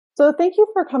So thank you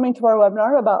for coming to our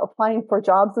webinar about applying for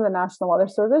jobs in the National Weather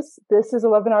Service. This is a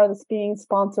webinar that's being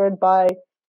sponsored by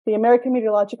the American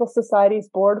Meteorological Society's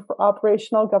Board for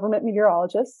Operational Government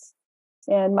Meteorologists.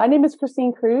 And my name is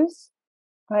Christine Kruse.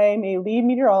 I am a lead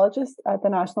meteorologist at the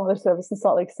National Weather Service in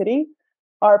Salt Lake City.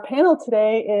 Our panel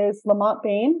today is Lamont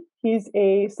Bain. He's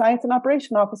a Science and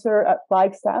Operations Officer at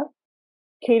Flagstaff.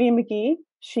 Katie Magee,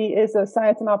 she is a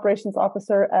Science and Operations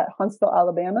Officer at Huntsville,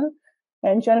 Alabama.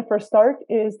 And Jennifer Stark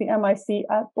is the MIC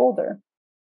at Boulder.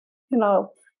 And I'm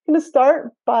going to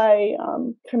start by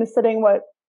kind of setting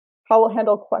how we'll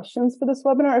handle questions for this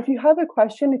webinar. If you have a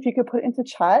question, if you could put it into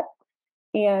chat,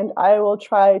 and I will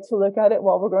try to look at it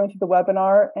while we're going through the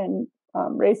webinar and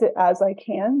raise it as I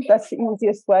can. That's the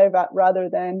easiest way rather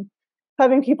than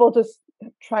having people just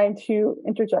trying to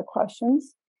interject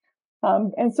questions.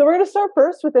 And so we're going to start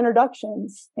first with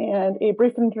introductions and a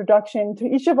brief introduction to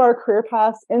each of our career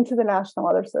paths into the National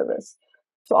Weather Service.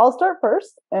 So I'll start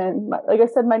first. And like I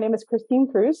said, my name is Christine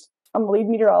Kruse. I'm a lead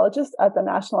meteorologist at the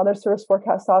National Weather Service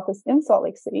Forecast Office in Salt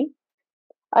Lake City.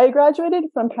 I graduated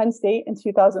from Penn State in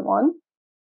 2001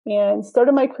 and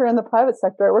started my career in the private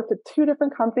sector. I worked at 2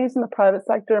 different companies in the private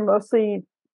sector, mostly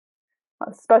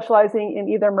specializing in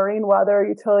either marine weather,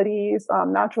 utilities,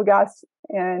 natural gas,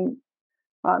 and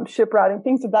ship routing,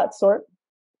 things of that sort.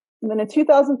 And then in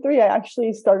 2003, I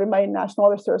actually started my National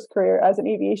Weather Service career as an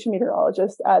aviation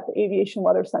meteorologist at the Aviation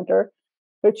Weather Center,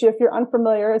 which, if you're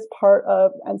unfamiliar, is part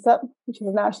of NCEP, which is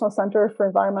the National Center for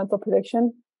Environmental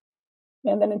Prediction.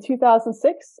 And then in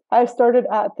 2006, I started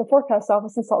at the forecast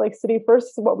office in Salt Lake City,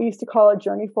 first what we used to call a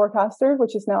journey forecaster,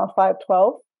 which is now a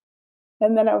 512.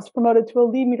 And then I was promoted to a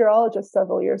lead meteorologist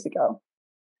several years ago.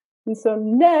 And so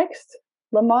next,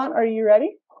 Lamont, are you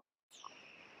ready?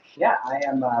 Yeah, I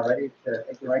am ready to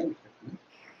take the reins.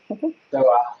 Okay. So,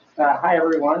 hi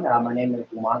everyone. My name is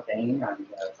Lamont Bain. I'm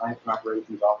the Science and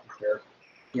Operations Officer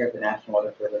here at the National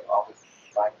Weather Service Office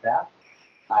in Flagstaff.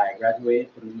 I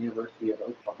graduated from the University of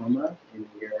Oklahoma in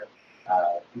the year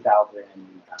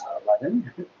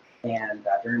 2011, and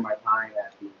during my time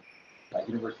at the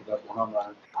University of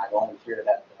Oklahoma, I volunteered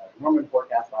at the Norman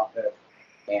Forecast Office,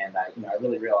 and I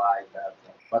really realized that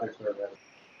the Weather Service,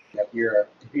 if you're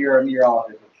a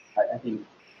meteorologist, I think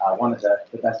one of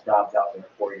the best jobs out there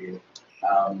for you.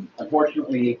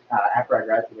 Unfortunately, after I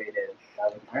graduated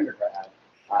with my undergrad,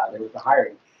 there was a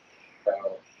hiring.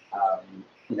 So,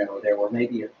 there were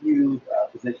maybe a few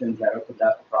positions that opened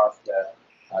up across the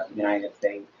United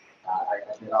States. I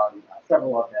bid on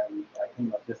several of them. I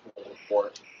came up just a little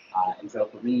short. And so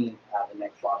for me, the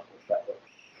next logical step was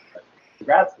to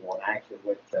grad school. And I actually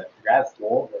went to grad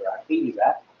school where Katie's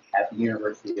at the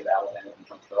University of Alabama in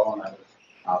Huntsville, and I was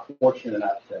fortunate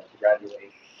enough to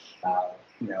graduate,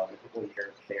 in a couple of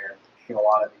years there, get a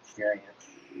lot of experience,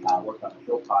 worked on a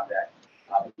field project.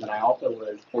 And I also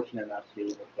was fortunate enough to be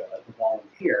able to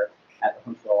volunteer at the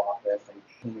Huntsville office and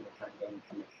continue to kind of gain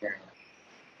some experience.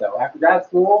 So after grad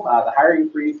school, the hiring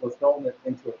freeze was still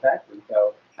into effect, and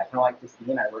so I kind of like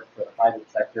Christine. I worked for the private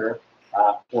sector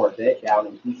for a bit down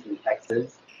in Houston,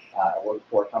 Texas. I worked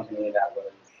for a company that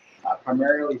was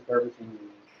primarily servicing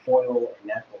the oil and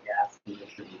natural gas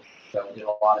industry. So we did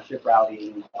a lot of ship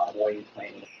routing, a lot of voyage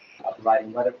planning,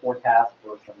 providing weather forecasts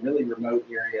for some really remote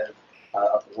areas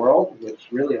of the world, which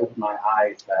really opened my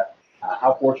eyes to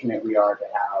how fortunate we are to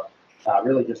have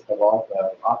really just the wealth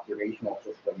of observational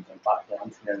systems and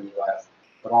platforms here in the U.S.,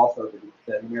 but also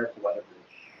the numerical weather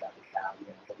predictions that we have.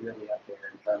 We're really up there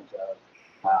in terms of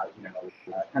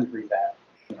countries that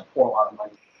pour a lot of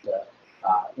money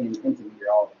into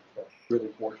meteorology. So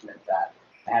really fortunate that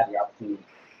I had the opportunity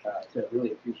to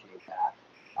really appreciate that.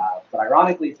 But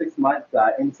ironically, 6 months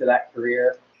into that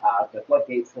career, the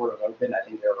floodgates sort of opened. I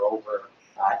think there were over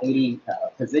 80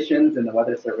 positions in the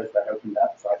Weather Service that opened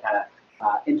up. So I kind of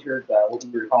entered what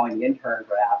we were calling the intern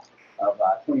draft of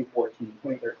 2013,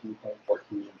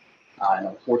 2014. And I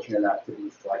was fortunate enough to be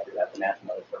selected at the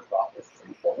National Weather Service Office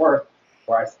in Fort Worth,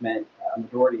 where I spent a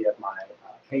majority of my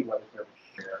paid weather service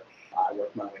career. I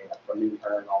worked my way up from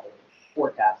intern all the way to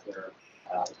forecaster.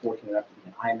 I was fortunate enough to be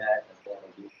an IMET as well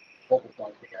as the focal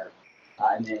point there.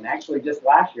 And then actually just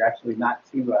last year, actually not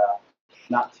too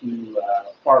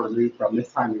far removed from this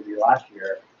time of year last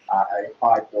year, I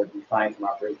applied for the Science and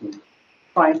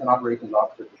Operations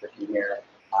Officer position here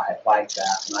at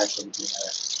Flagstaff, and I've been here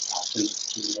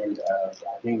since the end of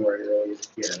January earlier this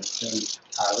year. And it's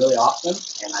been really awesome,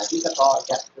 and I think that's all I've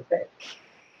got to say.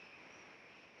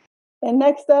 And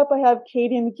next up, I have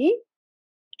Katie Magee.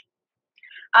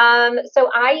 So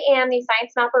I am the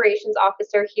Science and Operations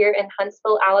Officer here in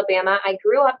Huntsville, Alabama. I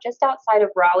grew up just outside of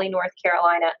Raleigh, North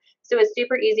Carolina. So it was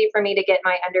super easy for me to get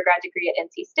my undergrad degree at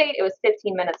NC State. It was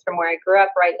 15 minutes from where I grew up,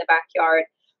 right in the backyard.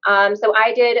 So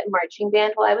I did marching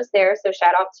band while I was there. So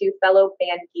shout out to fellow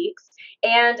band geeks.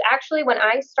 And actually, when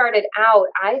I started out,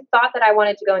 I thought that I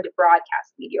wanted to go into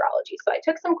broadcast meteorology. So I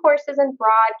took some courses in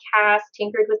broadcast,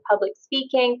 tinkered with public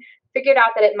speaking, figured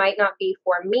out that it might not be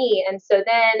for me. And so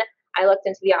then I looked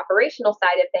into the operational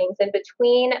side of things. And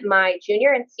between my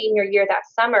junior and senior year that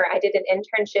summer, I did an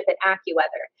internship at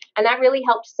AccuWeather. And that really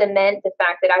helped cement the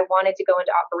fact that I wanted to go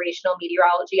into operational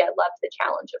meteorology. I loved the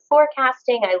challenge of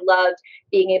forecasting. I loved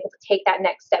being able to take that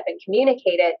next step and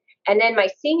communicate it. And then my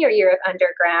senior year of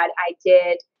undergrad, I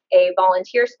did a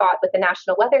volunteer spot with the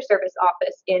National Weather Service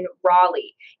office in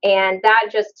Raleigh. And that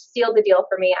just sealed the deal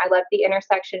for me. I love the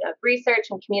intersection of research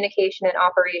and communication and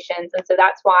operations. And so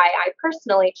that's why I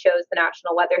personally chose the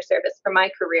National Weather Service for my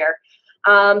career.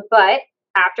 But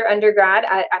after undergrad,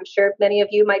 I'm sure many of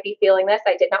you might be feeling this.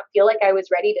 I did not feel like I was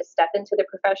ready to step into the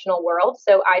professional world.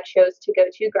 So I chose to go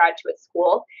to graduate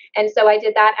school. And so I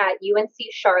did that at UNC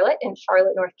Charlotte in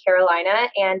Charlotte, North Carolina,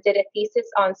 and did a thesis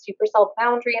on supercell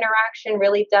boundary interaction,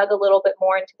 really dug a little bit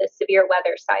more into the severe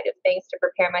weather side of things to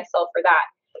prepare myself for that.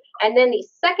 And then the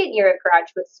second year of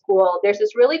graduate school, there's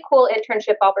this really cool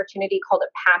internship opportunity called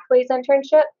a Pathways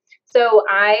internship. So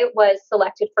I was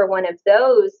selected for one of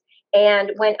those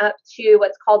and went up to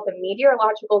what's called the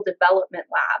Meteorological Development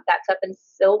Lab. That's up in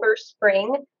Silver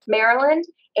Spring, Maryland.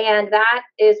 And that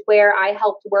is where I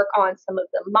helped work on some of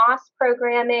the MOS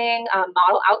programming,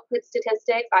 model output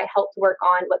statistics. I helped work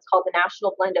on what's called the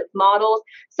National Blend of Models.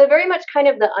 So very much kind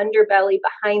of the underbelly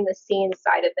behind the scenes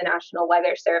side of the National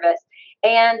Weather Service.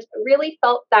 And really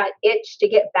felt that itch to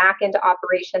get back into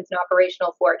operations and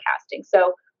operational forecasting.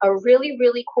 So a really,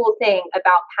 really cool thing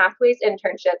about Pathways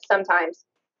internships sometimes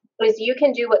is you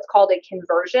can do what's called a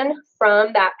conversion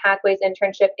from that Pathways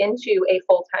internship into a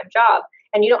full-time job,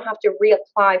 and you don't have to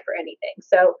reapply for anything.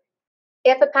 So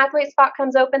if a Pathways spot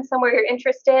comes open somewhere you're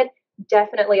interested,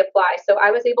 definitely apply. So I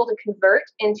was able to convert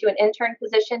into an intern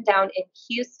position down in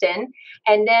Houston.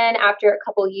 And then after a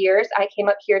couple years, I came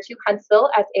up here to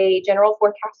Huntsville as a general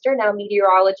forecaster, now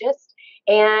meteorologist.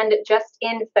 And just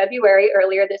in February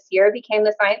earlier this year, became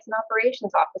the Science and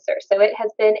Operations Officer. So it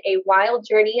has been a wild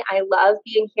journey. I love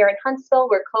being here in Huntsville.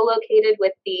 We're co-located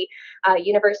with the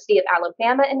University of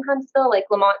Alabama in Huntsville, like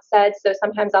Lamont said. So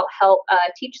sometimes I'll help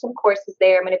teach some courses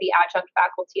there. I'm going to be adjunct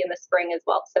faculty in the spring as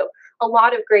well. So a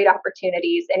lot of great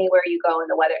opportunities anywhere you go in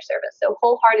the Weather Service. So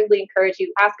wholeheartedly encourage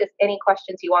you, ask us any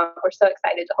questions you want. We're so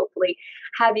excited to hopefully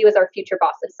have you as our future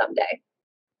bosses someday.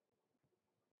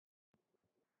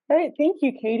 All right, thank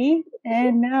you, Katie.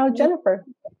 And now Jennifer.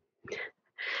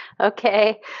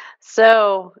 Okay,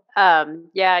 so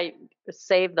yeah,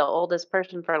 save the oldest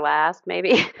person for last,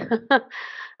 maybe.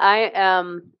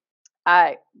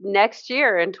 I next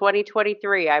year in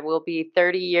 2023, I will be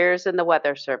 30 years in the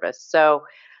Weather Service. So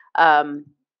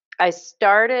I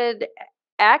started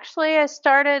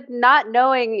not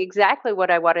knowing exactly what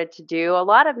I wanted to do. A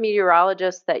lot of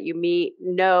meteorologists that you meet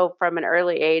know from an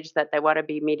early age that they want to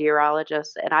be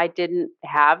meteorologists, and I didn't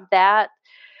have that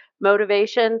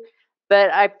motivation.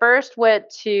 But I first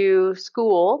went to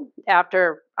school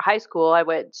after high school. I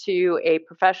went to a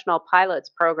professional pilots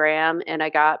program, and I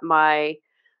got my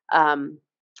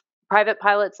private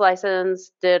pilot's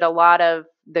license, did a lot of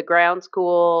the ground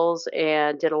schools,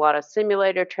 and did a lot of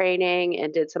simulator training,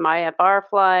 and did some IFR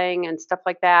flying and stuff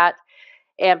like that.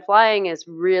 And flying is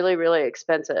really, really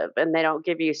expensive, and they don't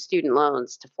give you student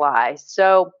loans to fly.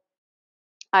 So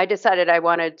I decided I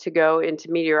wanted to go into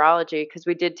meteorology because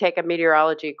we did take a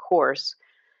meteorology course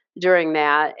during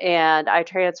that. And I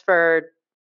transferred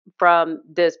from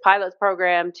this pilot's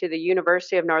program to the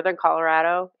University of Northern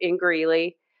Colorado in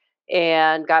Greeley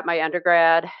and got my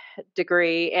undergrad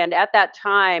degree. And at that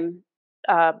time,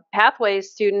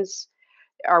 Pathways students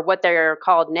are what they're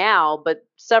called now, but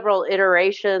several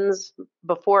iterations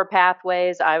before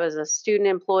Pathways, I was a student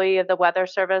employee of the Weather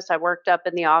Service. I worked up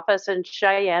in the office in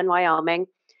Cheyenne, Wyoming,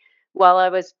 while I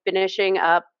was finishing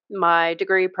up my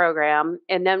degree program.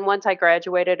 And then once I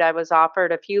graduated, I was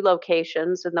offered a few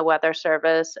locations in the Weather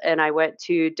Service, and I went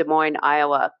to Des Moines,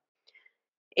 Iowa.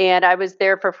 And I was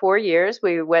there for 4 years.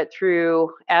 We went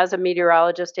through, as a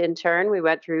meteorologist intern, we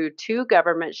went through 2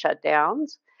 government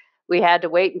shutdowns. We had to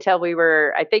wait until we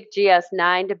were, I think,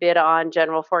 GS9 to bid on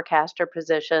general forecaster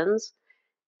positions.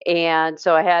 And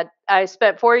so I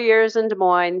spent 4 years in Des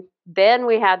Moines. Then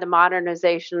we had the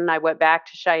modernization. I went back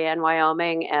to Cheyenne,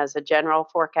 Wyoming as a general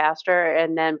forecaster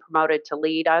and then promoted to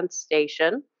lead on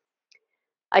station.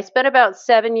 I spent about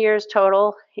 7 years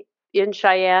total in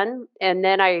Cheyenne, and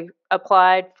then I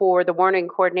applied for the warning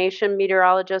coordination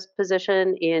meteorologist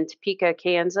position in Topeka,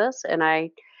 Kansas, and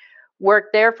I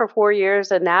worked there for 4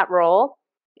 years in that role,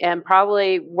 and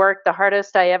probably worked the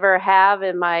hardest I ever have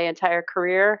in my entire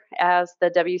career as the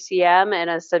WCM in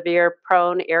a severe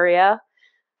prone area,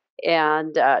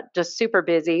 and just super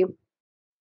busy.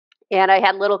 And I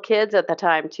had little kids at the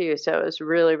time too, so it was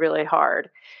really, really hard.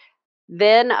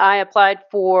 Then I applied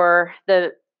for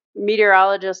the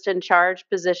meteorologist in charge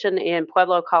position in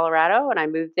Pueblo, Colorado, and I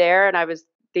moved there, and I was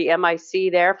the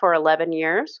MIC there for 11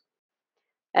 years.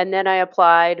 And then I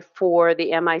applied for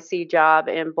the MIC job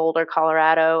in Boulder,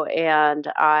 Colorado,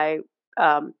 and I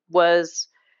was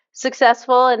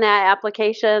successful in that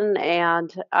application,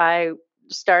 and I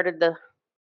started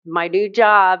my new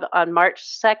job on March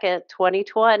 2nd,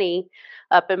 2020,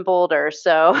 up in Boulder.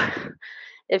 So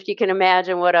if you can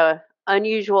imagine what a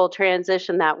unusual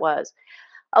transition that was.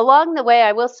 Along the way,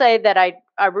 I will say that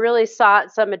I really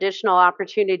sought some additional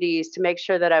opportunities to make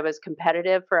sure that I was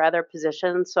competitive for other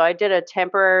positions. So I did a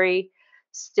temporary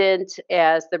stint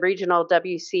as the regional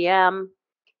WCM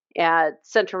at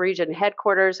Central Region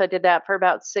headquarters. I did that for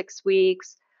about 6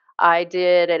 weeks. I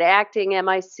did an acting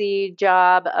MIC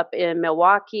job up in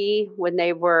Milwaukee when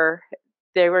they were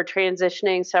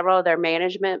transitioning several of their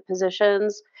management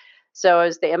positions. So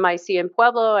as the MIC in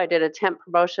Pueblo, I did a temp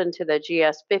promotion to the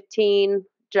GS-15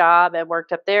 job and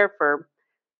worked up there for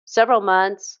several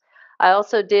months. I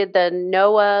also did the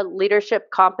NOAA Leadership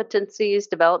Competencies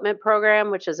Development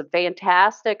Program, which is a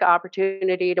fantastic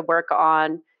opportunity to work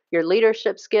on your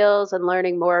leadership skills and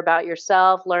learning more about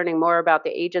yourself, learning more about the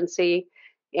agency.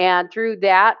 And through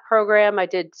that program, I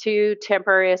did 2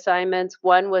 temporary assignments.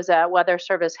 One was at Weather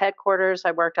Service headquarters.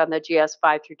 I worked on the GS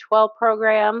 5 through 12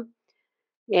 program.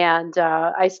 And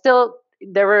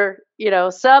there were,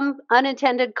 some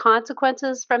unintended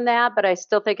consequences from that, but I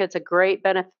still think it's a great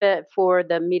benefit for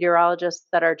the meteorologists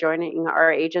that are joining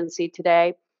our agency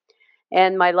today.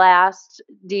 And my last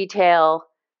detail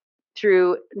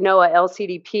through NOAA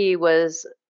LCDP was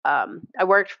I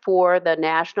worked for the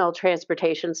National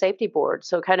Transportation Safety Board.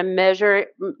 So kind of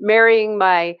marrying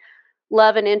my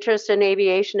love and interest in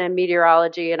aviation and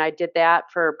meteorology. And I did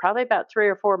that for probably about 3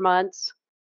 or 4 months.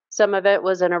 Some of it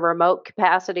was in a remote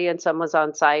capacity and some was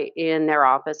on site in their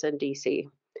office in DC.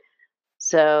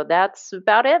 So that's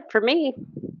about it for me.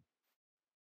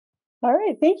 All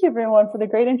right, thank you everyone for the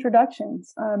great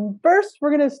introductions. First,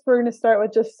 we're gonna start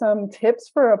with just some tips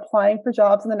for applying for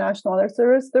jobs in the National Weather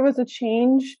Service. There was a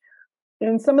change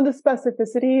in some of the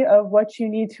specificity of what you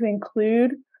need to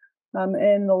include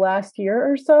in the last year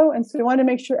or so, and so we want to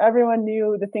make sure everyone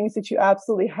knew the things that you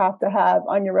absolutely have to have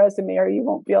on your resume, or you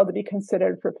won't be able to be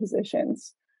considered for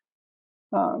positions.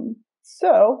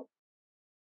 So.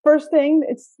 First thing,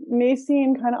 it may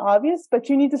seem kind of obvious, but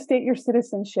you need to state your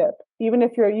citizenship. Even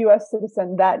if you're a U.S.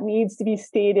 citizen, that needs to be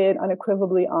stated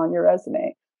unequivocally on your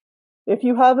resume. If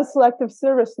you have a selective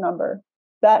service number,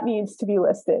 that needs to be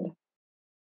listed.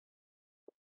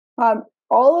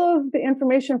 All of the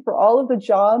information for all of the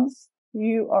jobs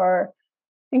you are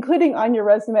including on your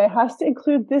resume has to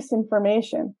include this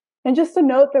information. And just to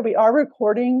note that we are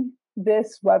recording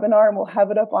this webinar and we'll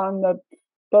have it up on the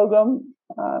BOGM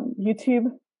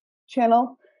YouTube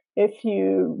channel if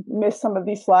you miss some of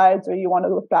these slides or you want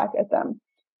to look back at them.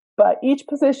 But each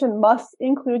position must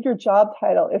include your job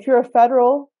title. If you're a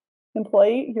federal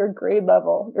employee, your grade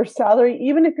level, your salary,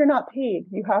 even if you're not paid,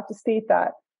 you have to state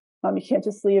that. You can't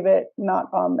just leave it not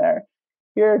on there.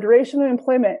 Your duration of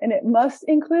employment, and it must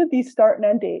include these start and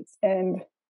end dates. And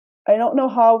I don't know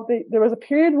how there was a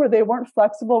period where they weren't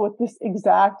flexible with this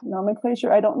exact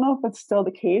nomenclature. I don't know if that's still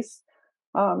the case,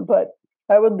 but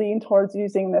I would lean towards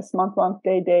using this month,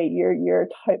 day, year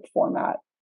type format.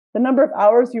 The number of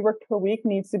hours you work per week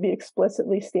needs to be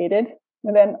explicitly stated,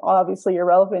 and then obviously your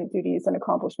relevant duties and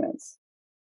accomplishments.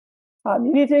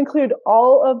 You need to include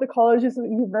all of the colleges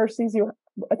and universities you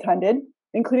attended,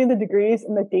 including the degrees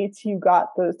and the dates you got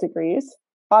those degrees,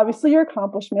 obviously your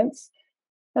accomplishments.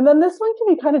 And then this one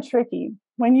can be kind of tricky.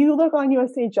 When you look on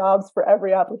USA Jobs for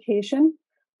every application,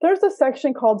 there's a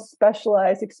section called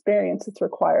specialized experience that's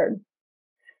required.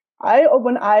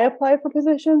 When I apply for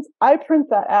positions, I print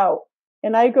that out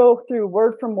and I go through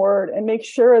word from word and make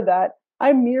sure that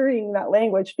I'm mirroring that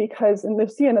language, because, and you'll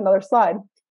see in another slide,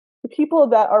 the people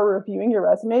that are reviewing your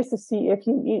resumes to see if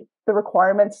you meet the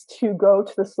requirements to go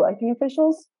to the selecting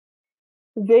officials,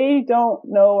 they don't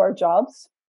know our jobs.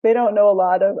 They don't know a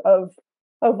lot of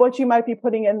what you might be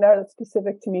putting in there that's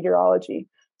specific to meteorology.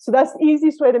 So that's the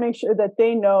easiest way to make sure that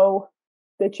they know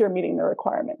that you're meeting the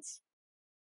requirements.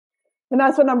 And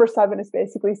that's what number 7 is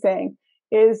basically saying.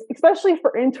 is, especially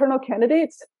for internal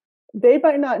candidates, they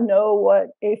might not know what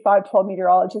a 512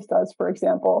 meteorologist does, for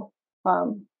example.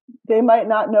 They might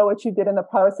not know what you did in the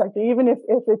private sector, even if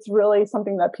it's really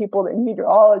something that people in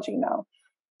meteorology know.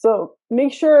 So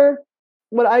make sure,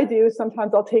 what I do is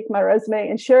sometimes I'll take my resume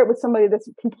and share it with somebody that's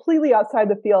completely outside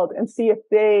the field and see if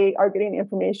they are getting the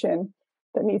information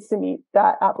that needs to meet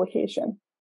that application.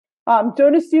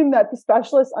 Don't assume that the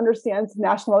specialist understands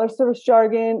National Weather Service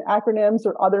jargon, acronyms,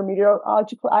 or other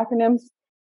meteorological acronyms.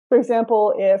 For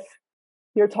example, if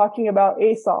you're talking about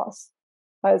ASOS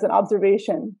as an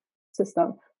observation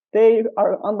system, they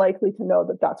are unlikely to know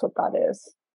that that's what that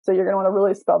is. So you're going to want to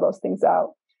really spell those things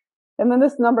out. And then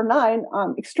this number 9,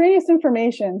 extraneous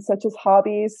information such as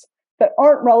hobbies that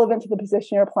aren't relevant to the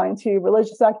position you're applying to,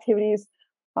 religious activities,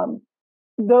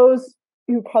 those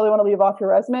you probably want to leave off your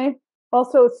resume.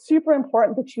 Also, it's super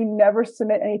important that you never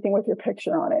submit anything with your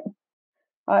picture on it,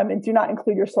 and do not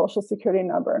include your social security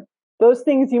number. Those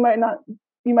things you might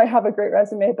have a great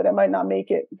resume, but it might not make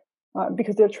it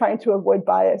because they're trying to avoid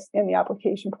bias in the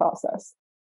application process.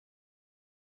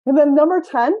 And then number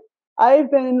 10,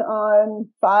 I've been on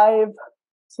 5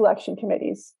 selection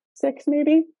committees, 6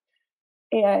 maybe,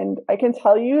 and I can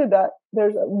tell you that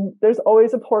there's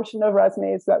always a portion of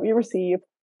resumes that we receive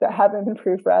that haven't been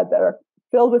proofread, that are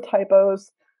filled with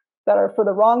typos, that are for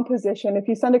the wrong position. If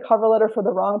you send a cover letter for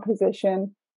the wrong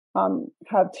position,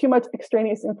 have too much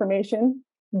extraneous information,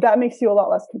 that makes you a lot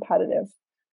less competitive.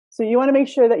 So you want to make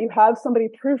sure that you have somebody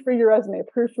proofread your resume,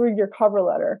 proofread your cover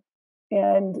letter,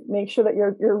 and make sure that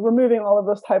you're removing all of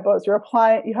those typos. You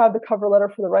have the cover letter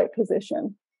for the right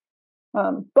position.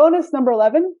 Bonus number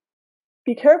 11,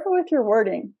 be careful with your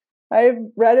wording. I've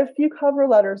read a few cover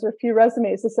letters or a few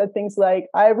resumes that said things like,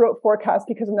 I wrote forecast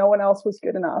because no one else was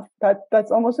good enough.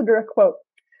 That's almost a direct quote.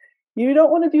 You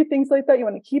don't want to do things like that. You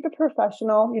want to keep it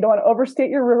professional. You don't want to overstate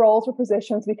your roles or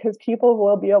positions because people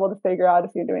will be able to figure out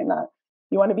if you're doing that.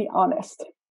 You want to be honest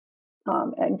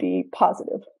and be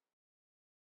positive.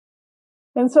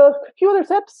 And so a few other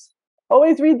tips.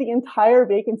 Always read the entire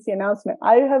vacancy announcement.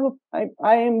 I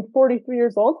am 43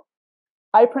 years old.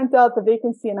 I print out the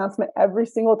vacancy announcement every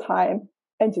single time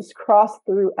and just cross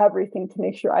through everything to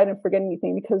make sure I didn't forget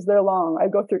anything because they're long. I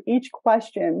go through each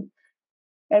question,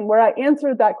 and where I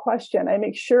answered that question, I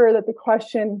make sure that the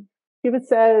question, if it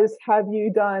says, have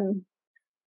you done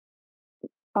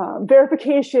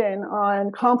verification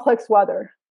on complex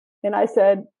weather? And I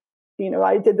said,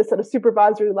 I did this at a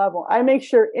supervisory level. I make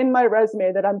sure in my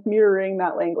resume that I'm mirroring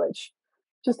that language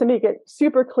just to make it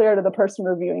super clear to the person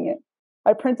reviewing it.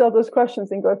 I print out those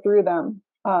questions and go through them.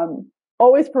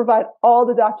 Always provide all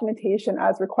the documentation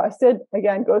as requested.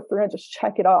 Again, go through and just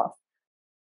check it off.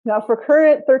 Now, for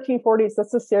current 1340s,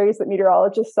 that's the series that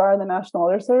meteorologists are in the National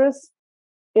Weather Service.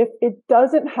 If it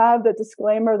doesn't have the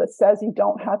disclaimer that says you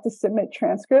don't have to submit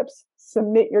transcripts,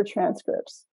 submit your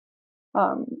transcripts.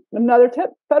 Another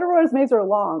tip, federal resumes are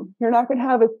long. You're not going to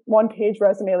have a one-page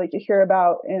resume like you hear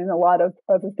about in a lot of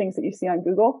the things that you see on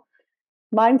Google.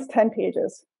 Mine's 10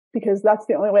 pages because that's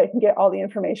the only way I can get all the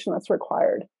information that's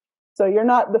required. So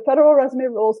the federal resume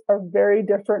rules are very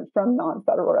different from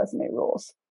non-federal resume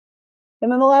rules. And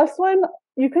then the last one,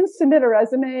 you can submit a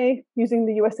resume using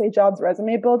the USA Jobs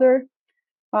Resume Builder.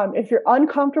 If you're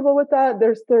uncomfortable with that,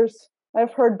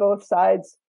 I've heard both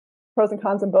sides, pros and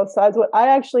cons on both sides. What I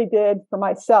actually did for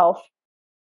myself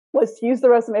was to use the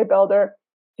resume builder,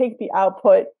 take the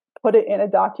output, put it in a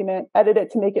document, edit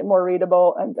it to make it more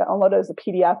readable, and download it as a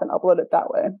PDF and upload it that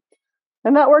way.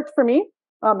 And that worked for me.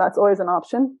 That's always an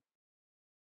option.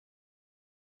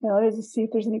 Now, let me just see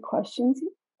if there's any questions.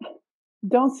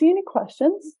 Don't see any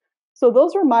questions. So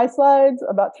those were my slides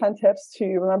about 10 tips to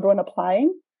remember when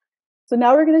applying. So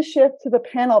now we're going to shift to the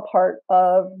panel part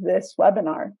of this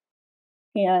webinar.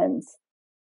 And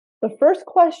the first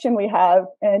question we have,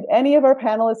 and any of our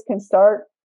panelists can start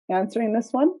answering this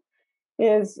one,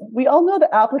 is we all know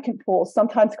the applicant pools,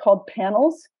 sometimes called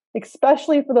panels,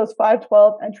 especially for those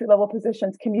 512 entry-level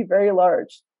positions, can be very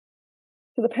large.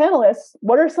 To the panelists,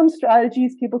 what are some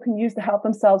strategies people can use to help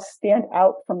themselves stand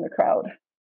out from the crowd?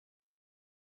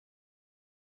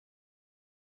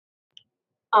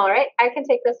 All right, I can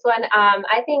take this one.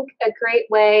 I think a great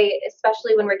way,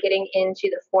 especially when we're getting into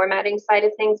the formatting side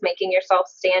of things, making yourself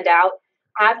stand out,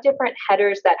 have different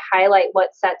headers that highlight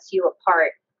what sets you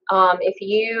apart. If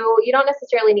you don't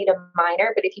necessarily need a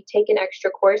minor, but if you've taken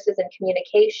extra courses in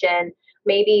communication,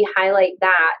 maybe highlight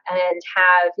that and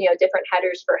have different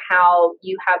headers for how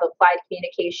you have applied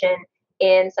communication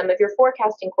in some of your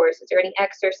forecasting courses or any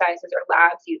exercises or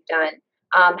labs you've done.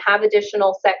 Have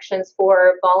additional sections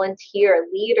for volunteer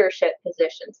leadership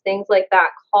positions, things like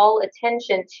that. Call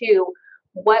attention to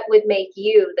what would make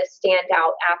you the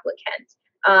standout applicant.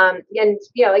 And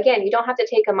again, you don't have to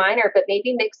take a minor, but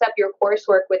maybe mix up your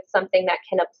coursework with something that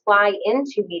can apply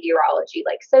into meteorology,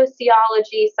 like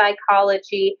sociology,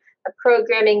 psychology, a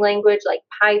programming language like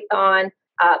Python,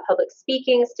 public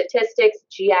speaking, statistics.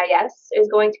 GIS is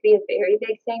going to be a very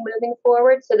big thing moving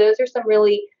forward. So those are some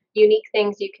really unique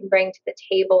things you can bring to the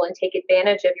table and take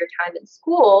advantage of your time in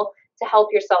school to help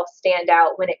yourself stand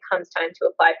out when it comes time to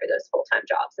apply for those full-time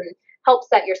jobs and help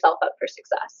set yourself up for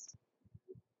success.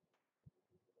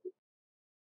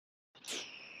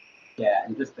 Yeah,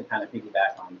 and just to kind of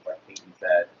piggyback on what Katie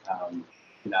said,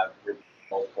 I've reviewed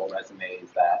multiple resumes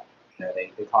that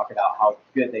they talk about how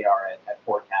good they are at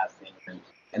forecasting,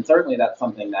 and certainly that's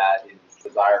something that is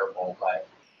desirable. But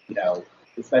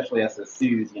especially as a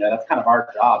SUS, that's kind of our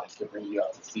job, is to bring you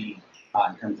up to speed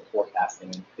in terms of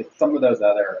forecasting. It's some of those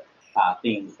other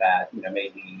things that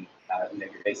maybe your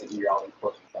basic meteorology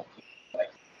courses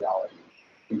like meteorology,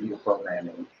 computer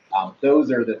programming.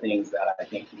 Those are the things that I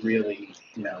think really,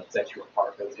 set you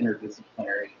apart. Those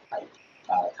interdisciplinary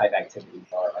type activities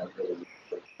are really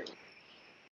great.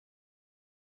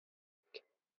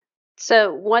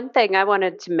 So one thing I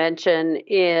wanted to mention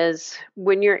is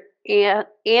when you're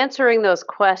answering those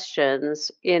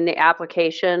questions in the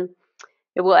application,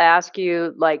 it will ask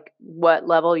you like what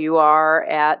level you are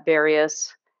at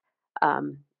various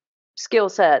skill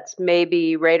sets,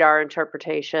 maybe radar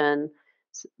interpretation,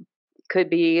 could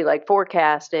be like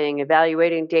forecasting,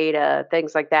 evaluating data,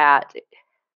 things like that,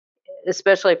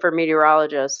 especially for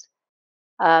meteorologists.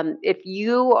 If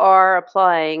you are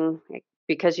applying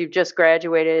because you've just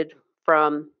graduated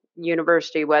from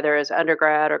university, whether it's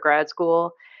undergrad or grad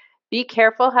school, be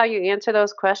careful how you answer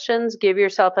those questions. Give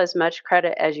yourself as much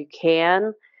credit as you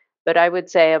can, but I would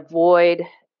say avoid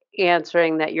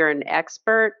answering that you're an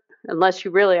expert unless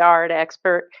you really are an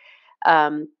expert,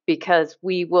 because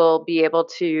we will be able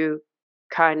to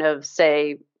kind of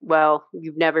say, well,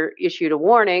 you've never issued a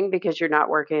warning because you're not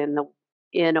working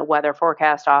in a weather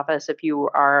forecast office if you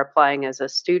are applying as a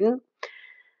student.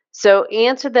 So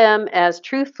answer them as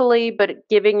truthfully, but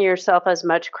giving yourself as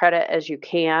much credit as you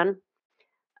can.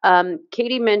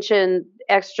 Katie mentioned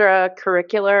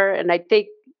extracurricular, and I think,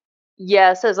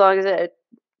 yes, as long as it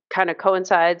kind of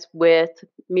coincides with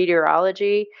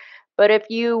meteorology. But if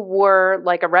you were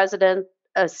like a resident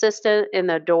assistant in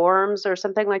the dorms or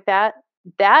something like that,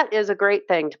 that is a great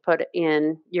thing to put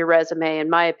in your resume, in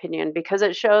my opinion, because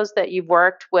it shows that you've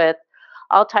worked with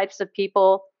all types of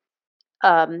people.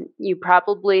 You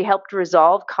probably helped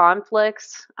resolve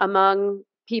conflicts among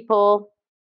people,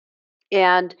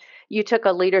 and you took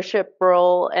a leadership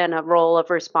role and a role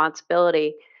of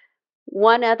responsibility.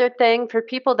 One other thing for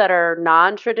people that are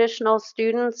non-traditional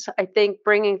students, I think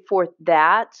bringing forth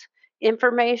that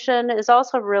information is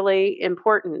also really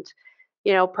important.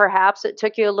 Perhaps it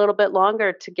took you a little bit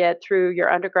longer to get through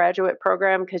your undergraduate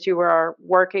program because you were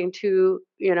working to,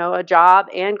 a job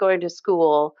and going to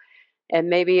school. And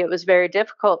maybe it was very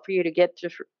difficult for you to get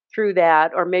through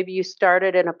that. Or maybe you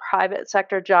started in a private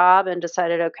sector job and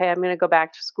decided, okay, I'm going to go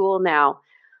back to school now.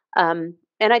 And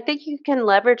I think you can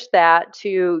leverage that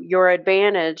to your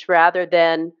advantage rather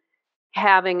than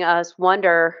having us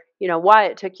wonder, why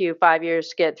it took you 5 years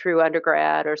to get through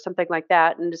undergrad or something like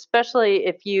that. And especially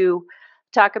if you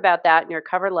talk about that in your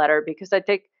cover letter, because I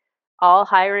think all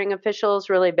hiring officials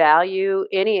really value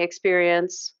any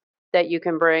experience that you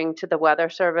can bring to the Weather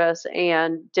Service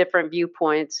and different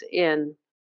viewpoints in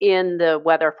the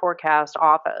weather forecast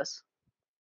office.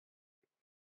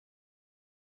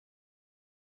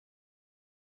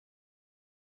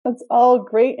 That's all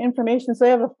great information. So I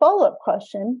have a follow-up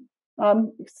question,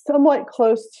 somewhat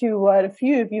close to what a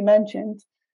few of you mentioned.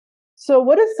 So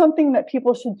what is something that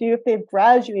people should do if they've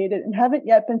graduated and haven't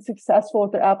yet been successful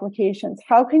with their applications?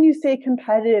 How can you stay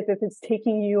competitive if it's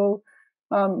taking you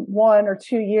 1 or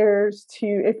 2 years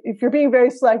if you're being very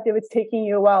selective, it's taking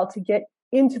you a while to get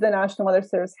into the National Weather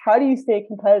Service? How do you stay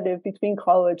competitive between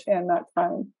college and that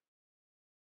time?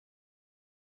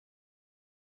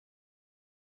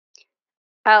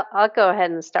 I'll go ahead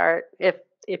and start if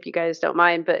you guys don't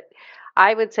mind, but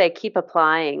I would say keep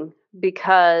applying,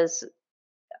 because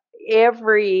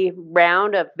every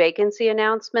round of vacancy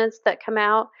announcements that come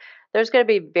out, there's going to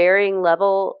be varying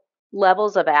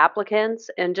levels of applicants,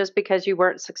 and just because you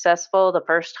weren't successful the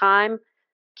first time,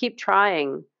 keep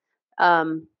trying.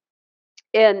 And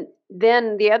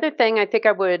then the other thing, I think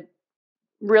I would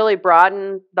really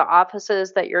broaden the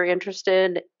offices that you're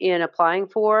interested in applying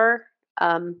for.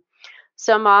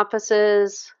 Some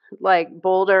offices like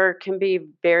Boulder can be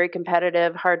very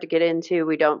competitive, hard to get into.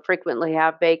 We don't frequently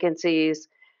have vacancies.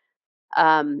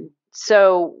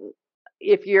 So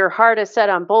if your heart is set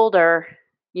on Boulder,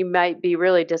 you might be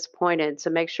really disappointed. So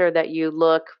make sure that you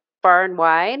look far and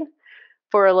wide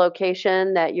for a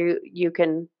location that you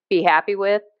can be happy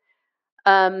with.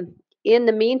 In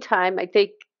the meantime, I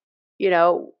think,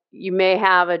 you may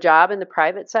have a job in the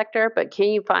private sector, but can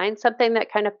you find something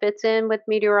that kind of fits in with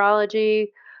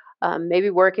meteorology? Maybe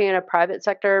working in a private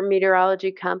sector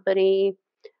meteorology company.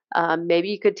 Maybe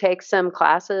you could take some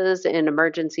classes in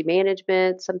emergency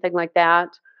management, something like that.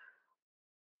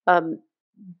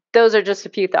 Those are just a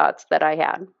few thoughts that I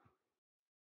had.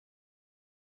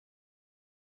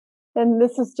 And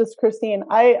this is just Christine.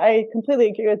 I completely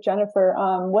agree with Jennifer.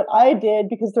 What I did,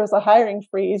 because there was a hiring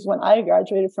freeze when I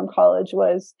graduated from college,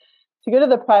 was to go to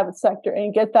the private sector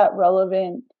and get that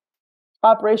relevant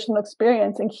operational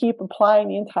experience and keep applying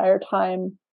the entire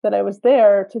time that I was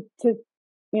there to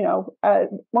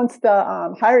once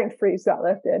the hiring freeze got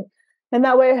lifted. And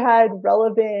that way I had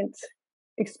relevant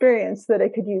experience that I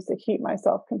could use to keep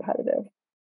myself competitive.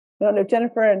 I don't know,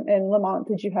 Jennifer and Lamont,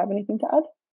 did you have anything to add?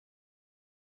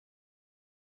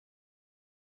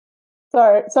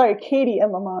 Sorry, Katie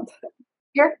and Lamont.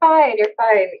 You're fine. You're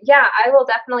fine. Yeah, I will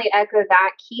definitely echo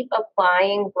that. Keep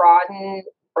applying, broaden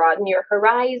your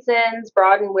horizons,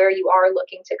 broaden where you are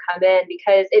looking to come in,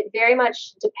 because it very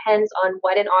much depends on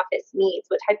what an office needs.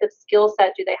 What type of skill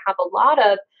set do they have a lot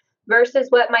of versus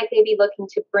what might they be looking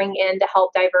to bring in to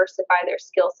help diversify their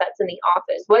skill sets in the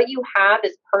office. What you have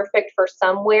is perfect for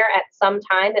somewhere at some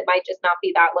time. It might just not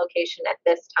be that location at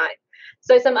this time.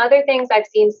 So some other things I've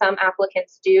seen some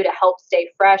applicants do to help stay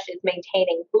fresh is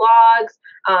maintaining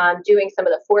blogs, doing some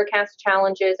of the forecast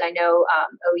challenges. I know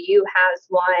OU has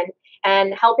one,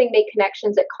 and helping make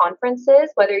connections at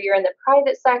conferences, whether you're in the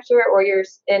private sector or you're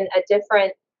in a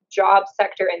different job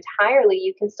sector entirely.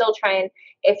 You can still try and,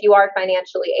 if you are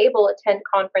financially able, attend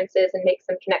conferences and make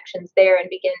some connections there and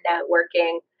begin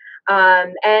networking.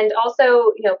 And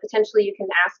also, potentially you can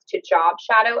ask to job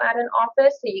shadow at an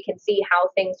office so you can see how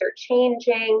things are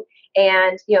changing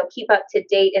and, keep up to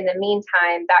date in the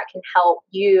meantime. That can help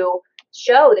you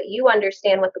show that you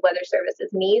understand what the Weather Service's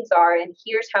needs are, and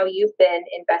here's how you've been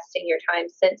investing your time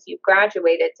since you've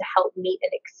graduated to help meet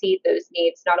and exceed those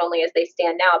needs, not only as they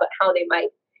stand now, but how they might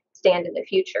stand in the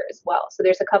future as well. So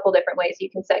there's a couple different ways you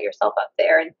can set yourself up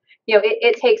there. And,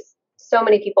 it takes so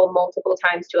many people multiple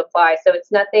times to apply. So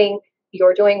it's nothing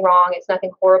you're doing wrong. It's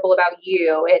nothing horrible about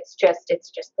you. It's just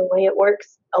the way it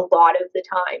works a lot of the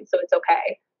time. So it's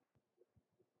okay.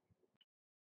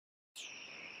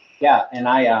 Yeah, and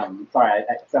sorry,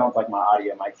 it sounds like my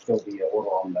audio might still be a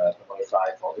little on the low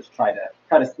side, so I'll just try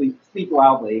to speak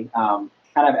loudly. Kind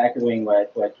of echoing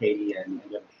what Katie and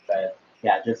Jennifer said.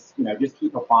 Yeah, just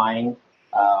keep applying.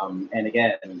 And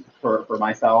again, for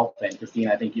myself and Christine,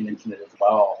 I think you mentioned it as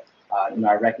well.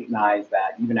 I recognize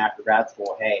that even after grad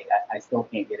school, hey, I still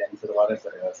can't get into the Weather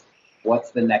Service. What's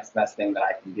the next best thing that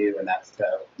I can do? And that's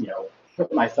to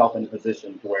put myself in a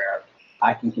position to where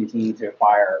I can continue to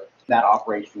acquire that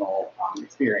operational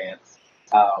experience.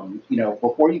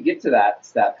 Before you get to that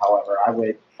step, however,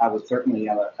 I would certainly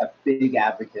have a big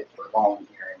advocate for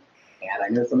volunteering. And I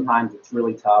know sometimes it's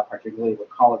really tough, particularly with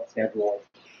college schedules.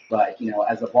 But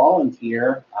as a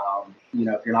volunteer,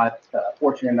 if you're not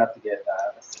fortunate enough to get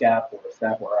a SCEP or a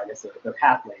STEP, or I guess the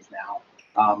pathways now,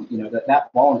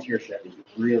 that volunteership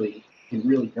can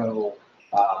really go,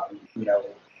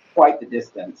 quite the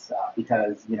distance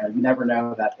because you never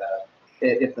know that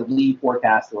if the lead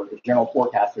forecaster or the general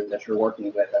forecaster that you're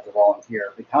working with as a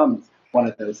volunteer becomes one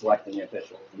of those selecting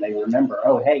officials, and they remember,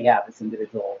 oh, hey, yeah, this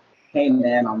individual came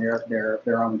in on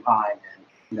their own time,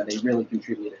 and they really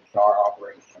contributed to our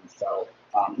operations. So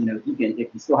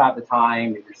if you still have the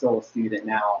time, if you're still a student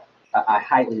now, I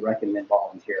highly recommend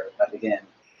volunteer. But again,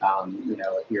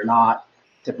 if you're not,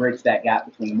 to bridge that gap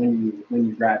between when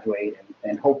you graduate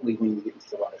and hopefully when you get into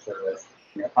the Weather Service,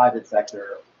 private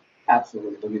sector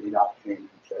absolutely will give you the opportunity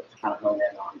to kind of hone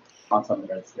in on some of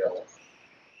those skills.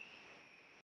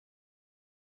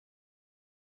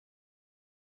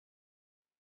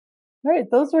 All right,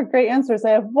 those were great answers.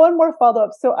 I have one more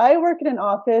follow-up. So I work in an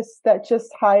office that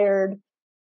just hired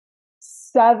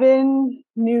 7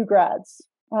 new grads.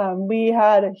 We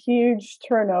had a huge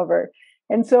turnover.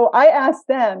 And so I asked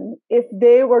them if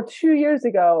they were 2 years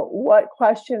ago, what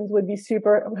questions would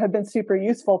have been super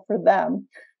useful for them,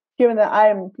 given that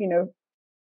I'm,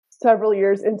 several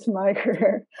years into my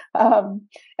career.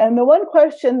 And the one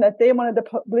question that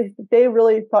they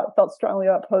really felt strongly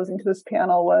about posing to this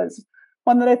panel was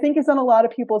one that I think is on a lot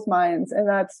of people's minds, and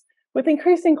that's, with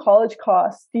increasing college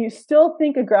costs, do you still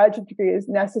think a graduate degree is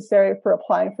necessary for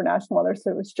applying for National Weather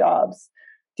Service jobs?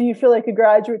 Do you feel like a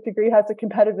graduate degree has a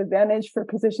competitive advantage for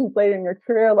positions later in your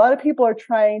career? A lot of people are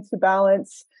trying to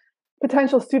balance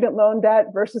potential student loan debt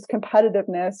versus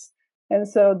competitiveness. And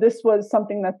so this was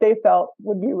something that they felt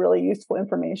would be really useful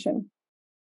information.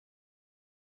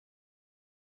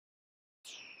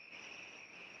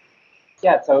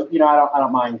 Yeah, so I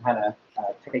don't mind kind of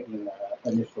taking the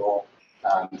initial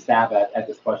stab at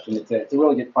this question. It's a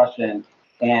really good question,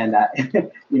 and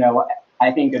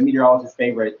I think a meteorologist's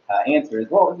favorite answer is,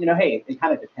 well, hey, it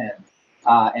kind of depends,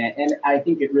 and I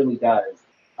think it really does.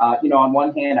 On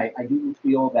one hand, I do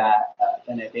feel that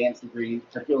an advanced degree,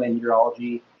 particularly in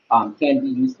meteorology, can be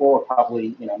useful, or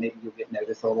probably maybe you'll get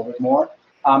noticed a little bit more.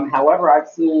 However,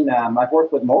 I've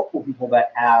worked with multiple people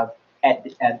that have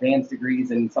advanced degrees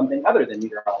in something other than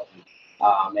meteorology.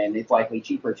 And it's likely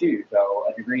cheaper too. So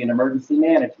a degree in emergency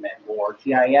management or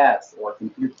GIS or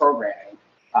computer programming.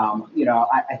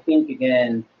 I think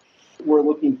again, we're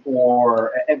looking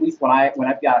for, at least when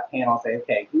I've got a panel, I'll say,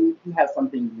 okay, who has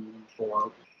something unique,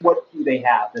 or what do they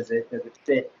have? Does it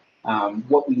fit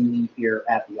what we need here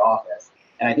at the office?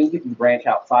 And I think if you branch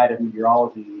outside of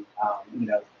meteorology,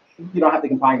 you don't have to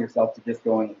confine yourself to just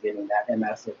going and getting that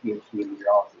MS or PhD in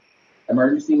meteorology.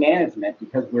 Emergency management,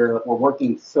 because we're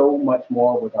working so much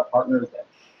more with our partners, and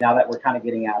now that we're kind of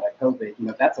getting out of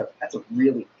COVID, that's a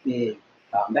really big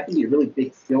that can be a really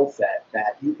big skill set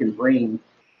that you can bring.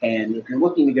 And if you're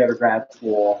looking to go to grad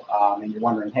school and you're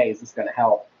wondering, hey, is this going to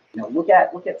help? Look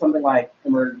at something like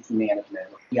emergency management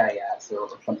or GIS or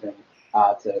something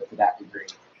to that degree.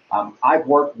 I've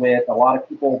worked with a lot of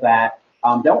people that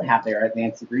don't have their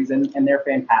advanced degrees, and they're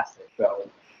fantastic. So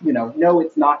no,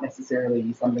 it's not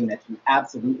necessarily something that you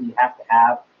absolutely have to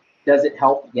have. Does it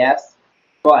help? Yes,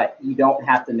 but you don't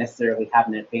have to necessarily have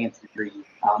an advanced degree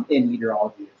in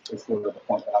meteorology is sort of the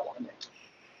point that I want to make.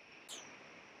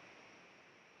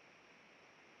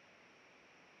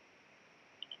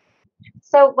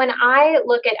 So when I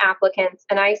look at applicants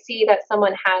and I see that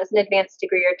someone has an advanced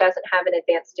degree or doesn't have an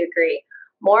advanced degree,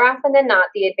 more often than not,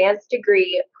 the advanced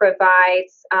degree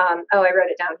provides, I wrote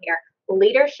it down here,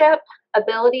 leadership,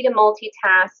 ability to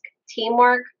multitask,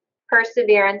 teamwork,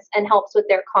 perseverance, and helps with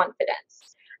their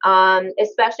confidence.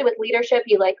 Especially with leadership,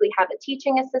 you likely have a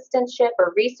teaching assistantship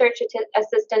or research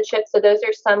assistantship. So those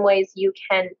are some ways you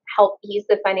can help ease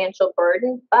the financial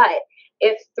burden. But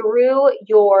if through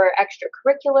your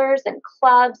extracurriculars and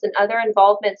clubs and other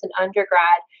involvements in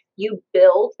undergrad, you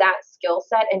build that skill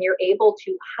set and you're able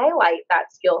to highlight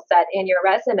that skill set in your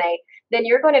resume, then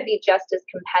you're going to be just as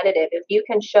competitive. If you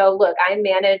can show, look, I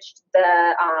managed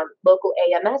the local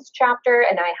AMS chapter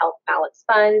and I helped balance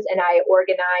funds and I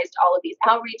organized all of these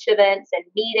outreach events and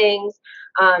meetings,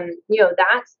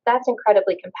 that's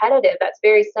incredibly competitive. That's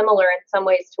very similar in some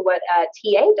ways to what a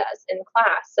TA does in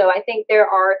class. So I think there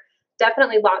are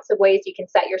definitely lots of ways you can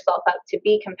set yourself up to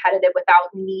be competitive without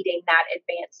needing that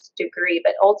advanced degree.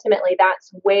 But ultimately,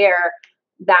 that's where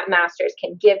that master's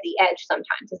can give the edge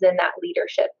sometimes, is in that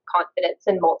leadership, confidence,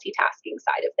 and multitasking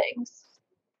side of things.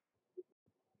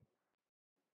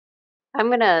 I'm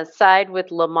going to side with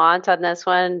Lamont on this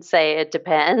one and say it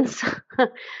depends.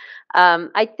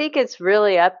 I think it's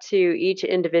really up to each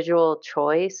individual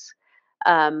choice.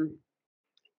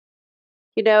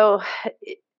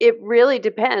 It really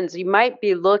depends. You might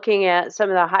be looking at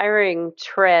some of the hiring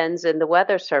trends in the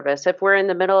Weather Service. If we're in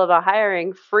the middle of a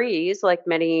hiring freeze, like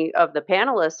many of the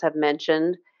panelists have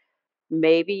mentioned,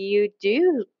 maybe you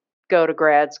do go to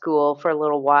grad school for a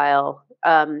little while.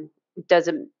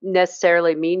 Doesn't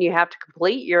necessarily mean you have to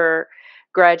complete your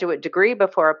graduate degree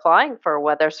before applying for a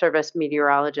Weather Service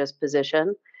meteorologist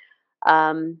position.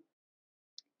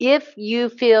 If you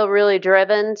feel really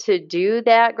driven to do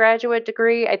that graduate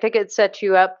degree, I think it sets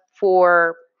you up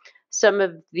for some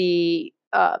of the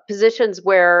positions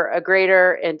where a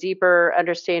greater and deeper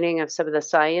understanding of some of the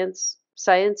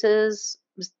sciences,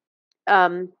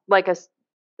 like a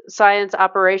science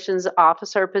operations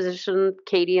officer position.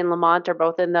 Katie and Lamont are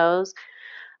both in those.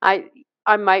 I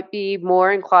might be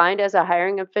more inclined as a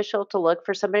hiring official to look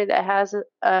for somebody that has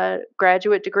a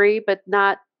graduate degree, but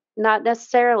not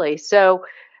necessarily. So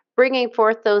bringing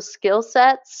forth those skill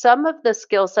sets, some of the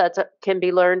skill sets can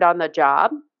be learned on the job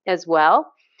as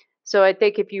well. So I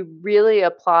think if you really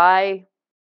apply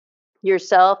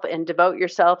yourself and devote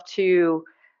yourself to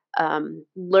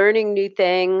learning new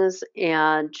things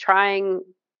and trying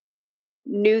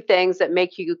new things that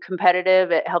make you competitive,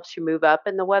 it helps you move up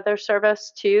in the Weather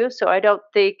Service too. So I don't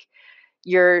think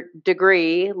your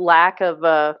degree, lack of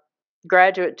a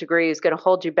graduate degree, is going to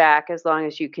hold you back as long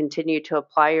as you continue to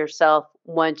apply yourself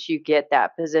once you get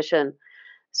that position.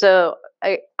 So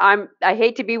I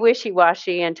hate to be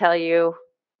wishy-washy and tell you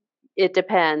it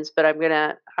depends, but I'm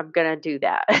gonna do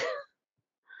that.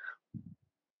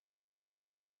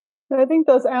 I think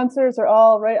those answers are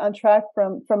all right on track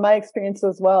from my experience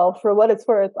as well. For what it's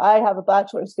worth, I have a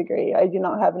bachelor's degree. I do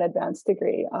not have an advanced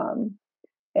degree,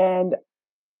 and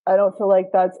I don't feel like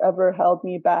that's ever held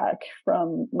me back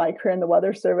from my career in the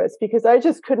Weather Service because I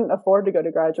just couldn't afford to go to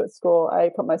graduate school.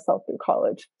 I put myself through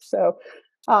college. So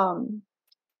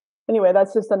anyway,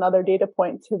 that's just another data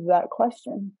point to that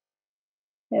question.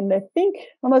 And I think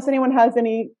unless anyone has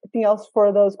anything else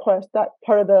for that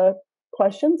part of the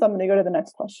questions, I'm going to go to the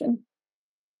next question.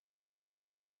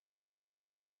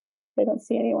 I don't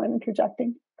see anyone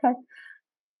interjecting. Okay.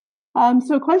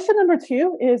 So question number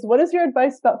 2 is, what is your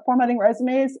advice about formatting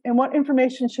resumes and what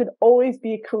information should always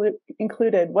be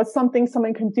included? What's something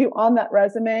someone can do on that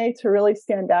resume to really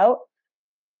stand out?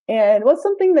 And what's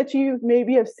something that you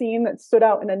maybe have seen that stood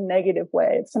out in a negative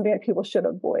way? It's something that people should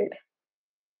avoid.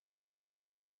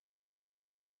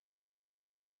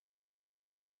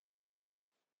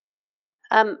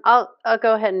 I'll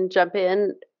go ahead and jump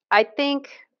in. I think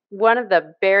one of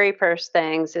the very first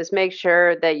things is make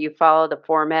sure that you follow the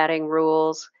formatting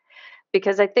rules,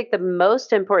 because I think the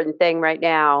most important thing right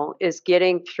now is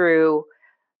getting through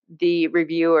the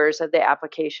reviewers of the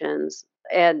applications.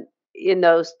 And in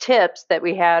those tips that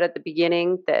we had at the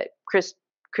beginning that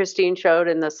Christine showed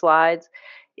in the slides,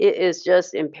 it is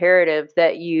just imperative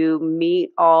that you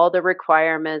meet all the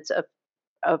requirements of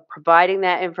providing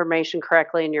that information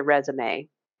correctly in your resume.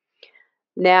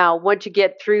 Now, once you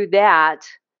get through that,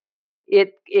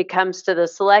 it comes to the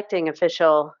selecting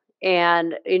official.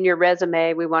 And in your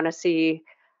resume, we want to see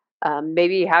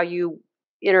maybe how you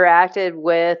interacted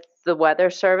with the Weather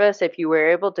Service. If you were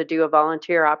able to do a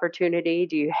volunteer opportunity,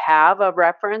 do you have a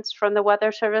reference from the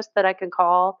Weather Service that I can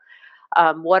call?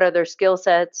 What other skill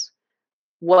sets?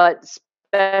 What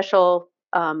special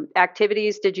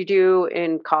activities did you do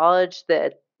in college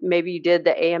that maybe you did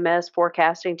the AMS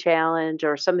forecasting challenge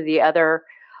or some of the other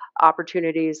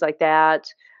opportunities like that?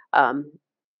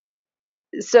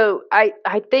 So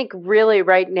I think really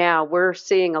right now we're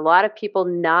seeing a lot of people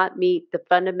not meet the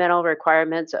fundamental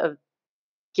requirements of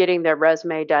getting their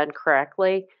resume done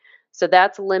correctly. So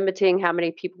that's limiting how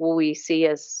many people we see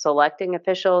as selecting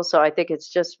officials. So I think it's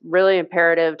just really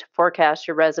imperative to forecast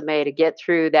your resume to get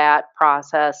through that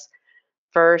process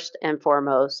first and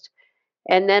foremost.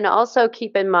 And then also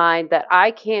keep in mind that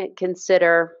I can't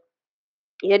consider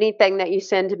anything that you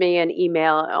send to me in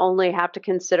email. I only have to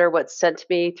consider what's sent to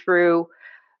me through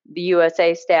the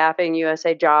USA Staffing,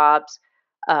 USA Jobs.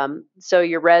 So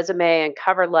your resume and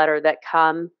cover letter that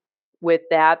come with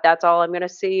that's all I'm going to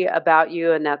see about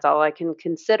you, and that's all I can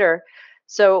consider.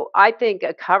 So I think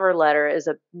a cover letter is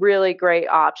a really great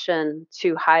option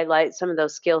to highlight some of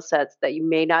those skill sets that you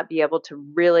may not be able to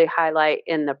really highlight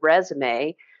in the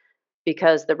resume,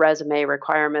 because the resume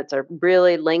requirements are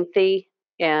really lengthy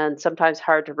and sometimes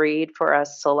hard to read for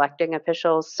us selecting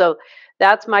officials. So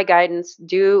that's my guidance.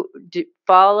 Do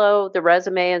follow the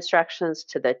resume instructions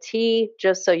to the T,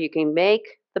 just so you can make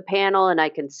the panel and I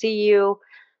can see you.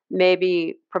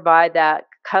 Maybe provide that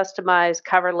customized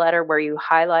cover letter where you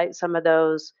highlight some of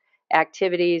those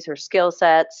activities or skill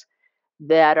sets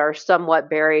that are somewhat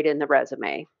buried in the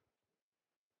resume.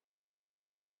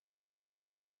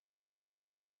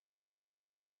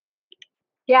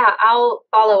 Yeah, I'll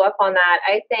follow up on that.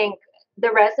 I think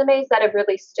the resumes that have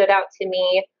really stood out to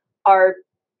me are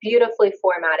beautifully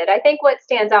formatted. I think what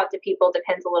stands out to people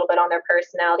depends a little bit on their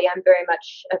personality. I'm very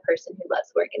much a person who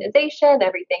loves organization,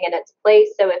 everything in its place.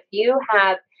 So if you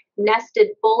have nested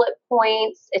bullet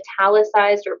points,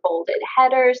 italicized or bolded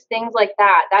headers, things like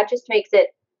that, that just makes it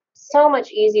so much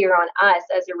easier on us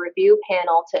as a review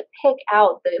panel to pick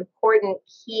out the important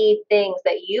key things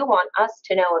that you want us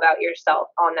to know about yourself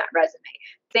on that resume.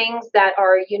 Things that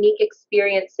are unique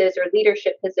experiences or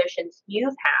leadership positions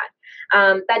you've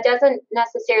had. That doesn't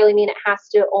necessarily mean it has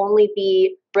to only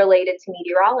be related to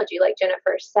meteorology. Like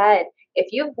Jennifer said, if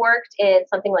you've worked in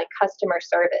something like customer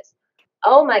service,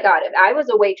 oh my God, if I was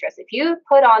a waitress, if you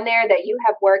put on there that you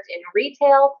have worked in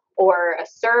retail or a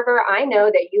server, I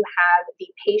know that you have the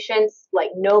patience like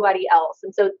nobody else.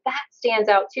 And so that stands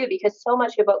out too, because so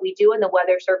much of what we do in the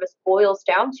Weather Service boils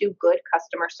down to good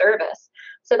customer service.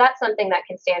 So that's something that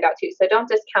can stand out too. So don't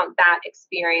discount that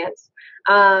experience.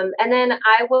 And then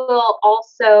I will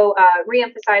also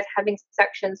reemphasize having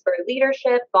sections for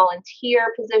leadership,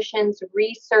 volunteer positions,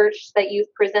 research that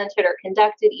you've presented or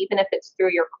conducted, even if it's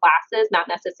through your classes, not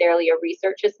necessarily a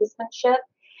research assistantship.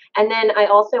 And then I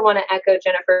also want to echo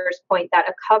Jennifer's point that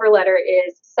a cover letter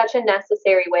is such a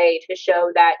necessary way to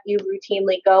show that you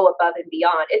routinely go above and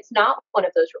beyond. It's not one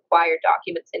of those required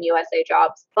documents in USA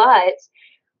Jobs, but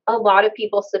a lot of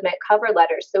people submit cover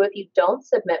letters. So if you don't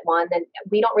submit one, then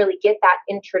we don't really get that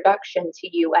introduction to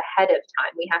you ahead of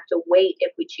time. We have to wait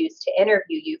if we choose to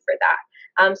interview you for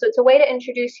that. So it's a way to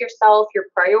introduce yourself, your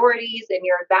priorities, and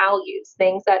your values,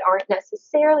 things that aren't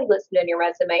necessarily listed in your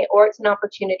resume, or it's an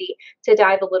opportunity to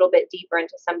dive a little bit deeper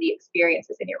into some of the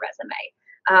experiences in your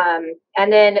resume.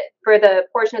 And then for the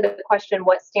portion of the question,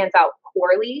 what stands out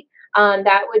poorly?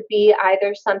 That would be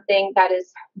either something that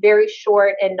is very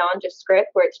short and nondescript,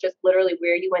 where it's just literally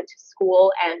where you went to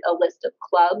school and a list of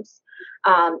clubs,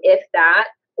 if that,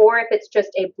 or if it's just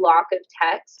a block of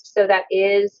text. So that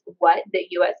is what the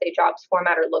USA Jobs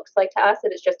Formatter looks like to us.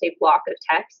 It is just a block of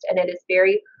text, and it is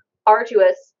very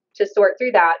arduous to sort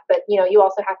through that. But, you know,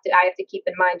 I have to keep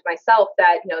in mind myself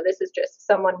that, you know, this is just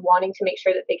someone wanting to make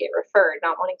sure that they get referred,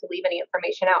 not wanting to leave any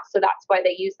information out. So that's why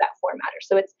they use that formatter.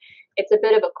 So it's a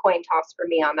bit of a coin toss for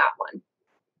me on that one.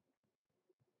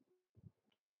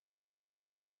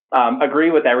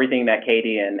 Agree with everything that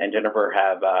Katie and Jennifer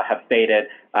have stated.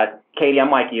 Katie, I'm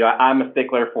like you. I'm a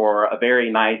stickler for a very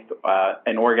nice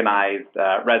and organized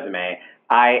resume.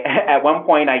 At one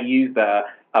point I used a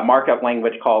markup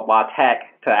language called LaTeX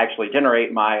to actually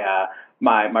generate my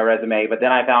my resume, but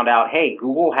then I found out, hey,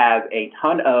 Google has a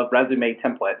ton of resume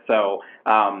templates. So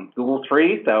Google's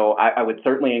free, so I would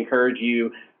certainly encourage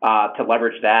you to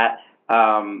leverage that.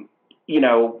 You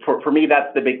know, for me,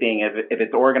 that's the big thing. If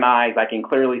it's organized, I can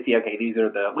clearly see, okay, these are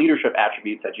the leadership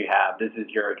attributes that you have. This is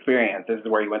your experience. This is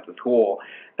where you went to school.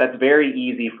 That's very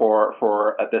easy for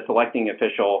the selecting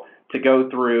official to go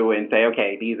through and say,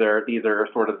 okay, these are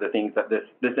sort of the things that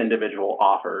this individual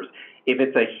offers. If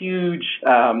it's a huge,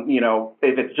 you know,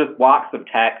 if it's just blocks of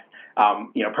text,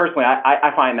 you know, personally,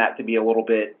 I find that to be a little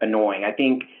bit annoying. I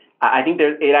think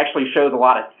it actually shows a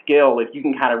lot of skill if you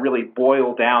can kind of really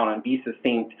boil down and be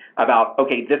succinct about,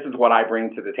 okay, this is what I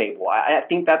bring to the table. I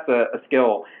think that's a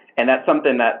skill, and that's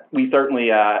something that we certainly,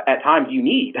 at times, you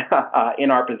need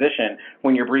in our position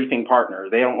when you're briefing partners.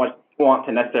 They don't want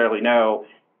to necessarily know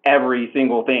every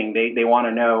single thing. They want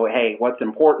to know, hey, what's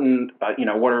important? You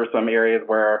know, what are some areas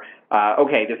where,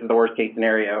 okay, this is the worst case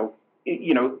scenario?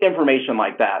 You know, information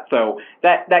like that. So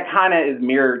that kind of is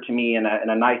mirrored to me in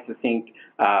a nice, succinct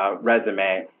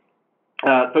resume.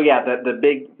 So yeah, the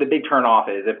big turnoff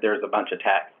is if there's a bunch of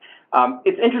text.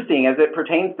 It's interesting as it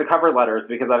pertains to cover letters,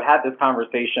 because I've had this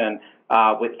conversation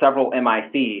with several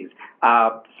MICs.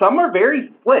 Some are very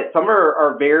split. Some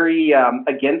are very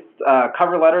against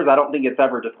cover letters. I don't think it's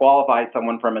ever disqualified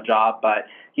someone from a job, but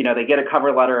you know, they get a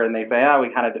cover letter and they say, oh,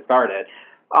 we kind of discard it.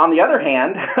 On the other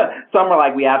hand, some are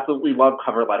like, we absolutely love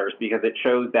cover letters because it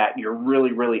shows that you're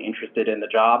really, really interested in the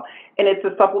job. And it's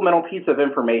a supplemental piece of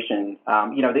information.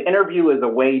 You know, the interview is a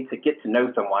way to get to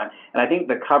know someone. And I think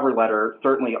the cover letter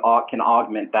certainly can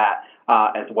augment that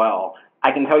as well.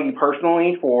 I can tell you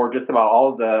personally, for just about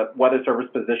all of the weather service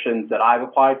positions that I've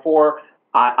applied for,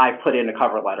 I put in a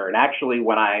cover letter. And actually,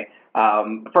 when I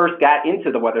first got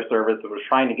into the weather service, or was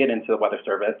trying to get into the weather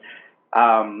service,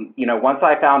 you know, once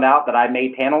I found out that I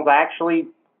made panels, I actually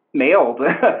mailed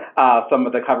some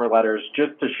of the cover letters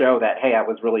just to show that, hey, I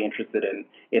was really interested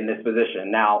in this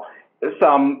position. Now,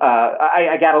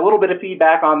 I got a little bit of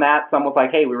feedback on that. Some was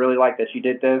like, hey, we really like that you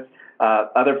did this.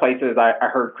 Other places I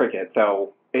heard cricket.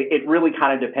 So it really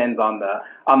kind of depends on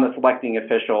the selecting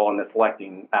official and the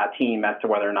selecting team as to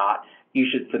whether or not you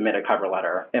should submit a cover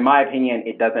letter. In my opinion,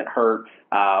 it doesn't hurt,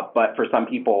 but for some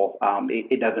people,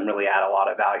 it doesn't really add a lot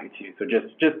of value to. So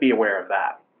just be aware of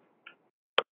that.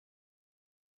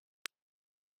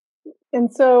 And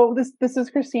so this is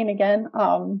Christine again.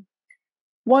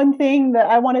 One thing that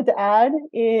I wanted to add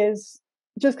is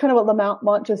just kind of what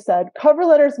Lamont just said. Cover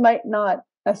letters might not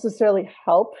necessarily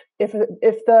help if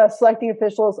the selecting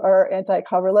officials are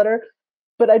anti-cover letter,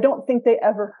 but I don't think they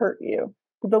ever hurt you.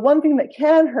 The one thing that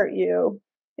can hurt you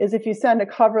is if you send a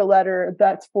cover letter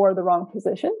that's for the wrong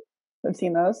position. I've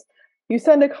seen those. You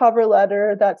send a cover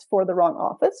letter that's for the wrong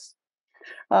office.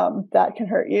 That can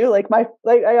hurt you. Like I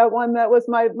got one that was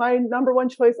my number one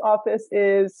choice office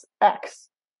is X.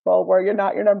 Well, where you're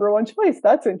not your number one choice.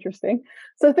 That's interesting.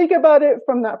 So think about it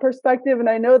from that perspective. And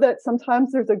I know that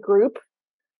sometimes there's a group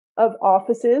of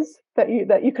offices that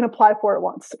you can apply for at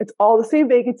once. It's all the same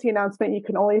vacancy announcement. You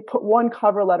can only put one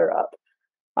cover letter up.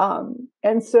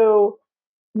 And so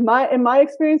in my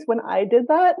experience, when I did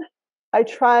that,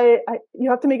 you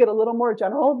have to make it a little more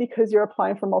general because you're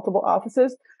applying for multiple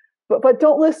offices, but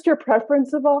don't list your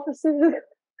preference of offices.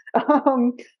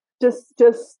 Just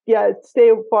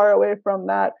stay far away from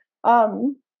that.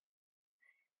 And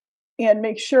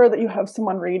make sure that you have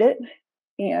someone read it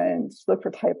and look for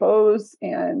typos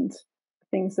and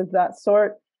things of that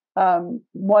sort.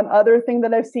 One other thing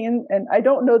that I've seen, and I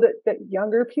don't know that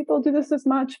younger people do this as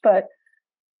much, but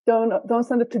don't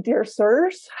send it to dear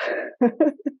sirs.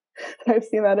 I've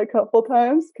seen that a couple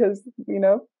times because,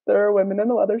 there are women in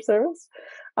the weather service.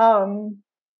 And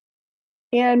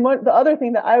the other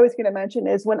thing that I was going to mention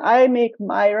is when I make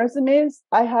my resumes,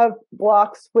 I have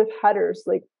blocks with headers,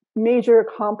 like major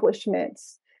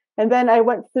accomplishments. And then I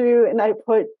went through and I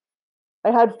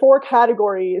had 4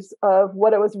 categories of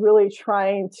what I was really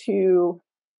trying to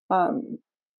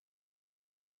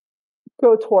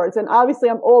go towards. And obviously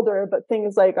I'm older, but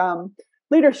things like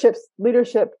leadership.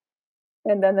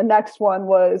 And then the next one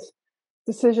was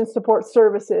decision support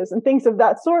services and things of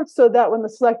that sort, so that when the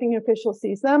selecting official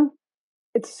sees them,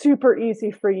 it's super easy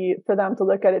for them to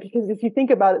look at it. Because if you think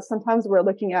about it, sometimes we're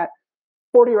looking at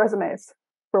 40 resumes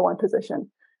for one position.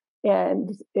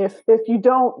 And if you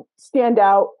don't stand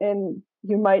out, and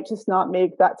you might just not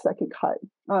make that second cut.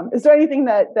 Is there anything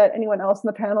that anyone else in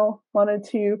the panel wanted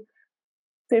to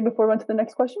say before we went to the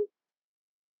next question?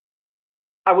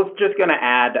 I was just going to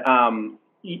add,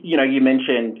 you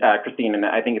mentioned, Christine, and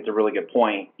I think it's a really good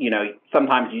point.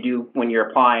 Sometimes you do, when you're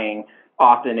applying,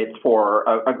 often it's for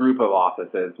a group of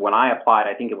offices. When I applied,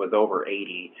 I think it was over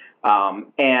 80.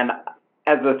 And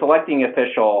as a selecting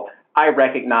official, I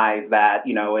recognize that,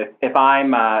 if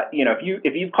I'm,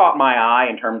 if you've caught my eye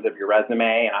in terms of your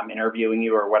resume and I'm interviewing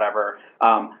you or whatever,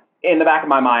 in the back of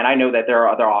my mind, I know that there are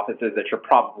other offices that you're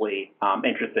probably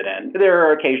interested in. There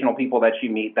are occasional people that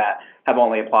you meet that have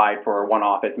only applied for one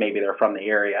office. Maybe they're from the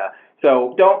area.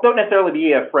 So don't necessarily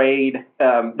be afraid.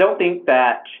 Don't think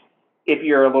that if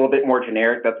you're a little bit more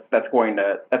generic, that's going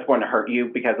to hurt you.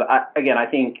 Because I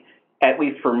think, at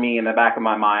least for me, in the back of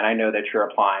my mind, I know that you're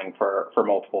applying for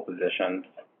multiple positions.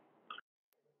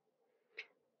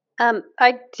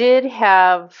 I did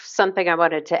have something I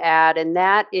wanted to add, and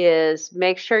that is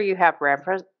make sure you have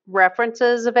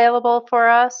references available for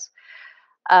us.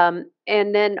 And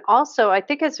then also, I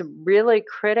think it's really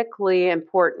critically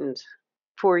important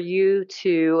for you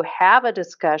to have a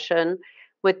discussion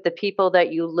with the people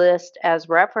that you list as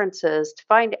references to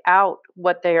find out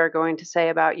what they are going to say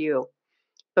about you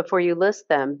before you list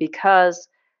them, because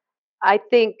I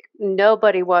think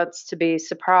nobody wants to be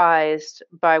surprised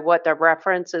by what the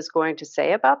reference is going to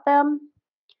say about them.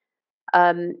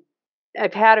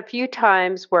 I've had a few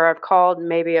times where I've called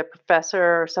maybe a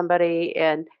professor or somebody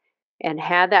and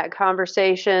had that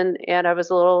conversation, and I was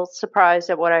a little surprised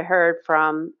at what I heard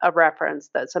from a reference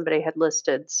that somebody had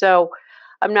listed. So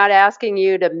I'm not asking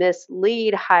you to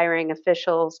mislead hiring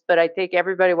officials, but I think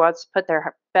everybody wants to put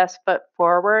their best foot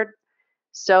forward.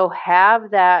 So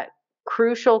have that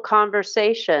crucial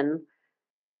conversation,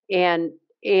 and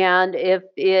if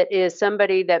it is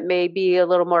somebody that may be a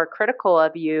little more critical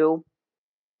of you,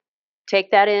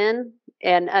 take that in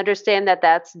and understand that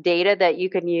that's data that you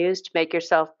can use to make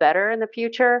yourself better in the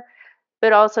future,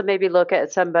 but also maybe look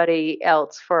at somebody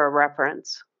else for a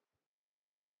reference.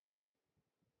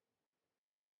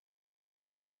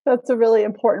 That's a really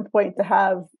important point to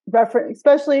have reference,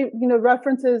 especially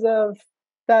references of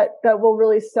that will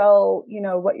really sell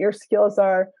what your skills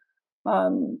are.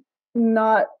 I've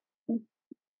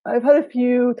had a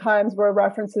few times where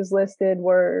references listed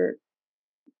were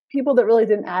people that really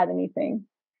didn't add anything.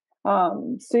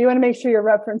 So you want to make sure your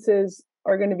references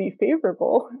are going to be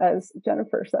favorable, as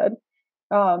Jennifer said,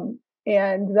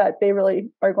 and that they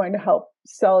really are going to help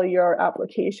sell your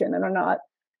application and are not,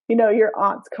 your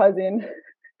aunt's cousin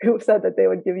who said that they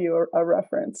would give you a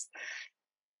reference.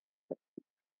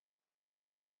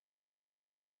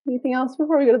 Anything else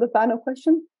before we go to the final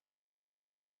question?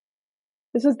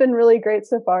 This has been really great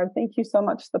so far. Thank you so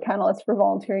much to the panelists for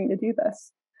volunteering to do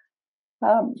this.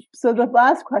 So the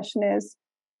last question is,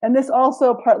 and this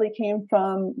also partly came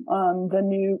from the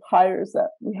new hires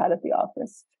that we had at the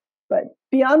office, but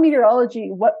beyond meteorology,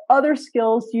 what other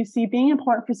skills do you see being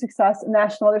important for success in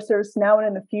National Weather Service now and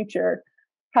in the future?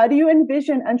 How do you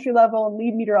envision entry-level and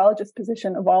lead meteorologist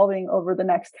position evolving over the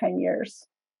next 10 years?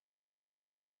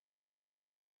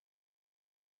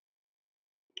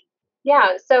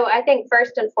 Yeah, so I think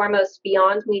first and foremost,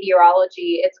 beyond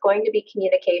meteorology, it's going to be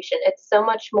communication. It's so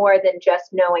much more than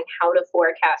just knowing how to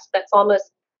forecast. That's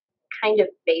almost kind of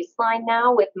baseline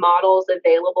now with models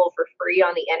available for free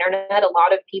on the internet. A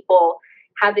lot of people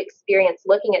have experience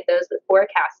looking at those with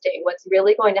forecasting. What's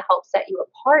really going to help set you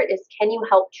apart is, can you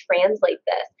help translate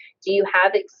this? Do you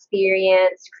have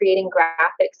experience creating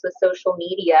graphics with social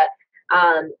media?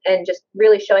 And just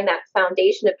really showing that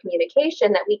foundation of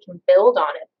communication that we can build on.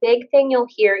 A big thing you'll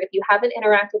hear if you haven't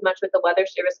interacted much with the Weather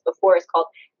Service before is called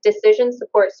decision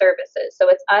support services. So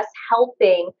it's us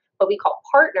helping what we call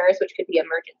partners, which could be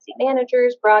emergency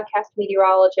managers, broadcast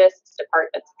meteorologists,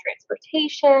 departments of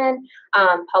transportation,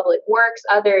 public works,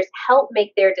 others, help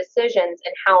make their decisions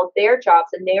and how their jobs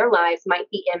and their lives might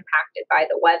be impacted by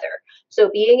the weather.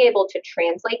 So being able to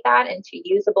translate that into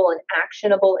usable and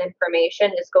actionable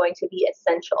information is going to be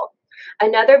essential.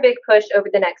 Another big push over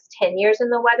the next 10 years in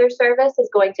the Weather Service is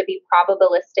going to be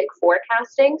probabilistic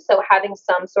forecasting. So having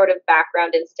some sort of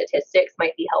background in statistics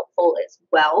might be helpful as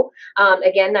well.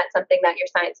 Again, that's something that your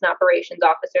science and operations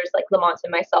officers like Lamont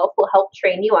and myself will help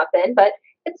train you up in, but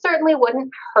it certainly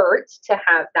wouldn't hurt to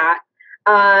have that.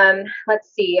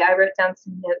 Let's see, I wrote down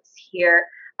some notes here.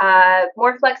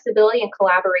 More flexibility and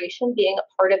collaboration, being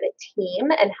a part of a team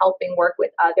and helping work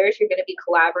with others. You're going to be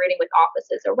collaborating with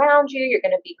offices around you. You're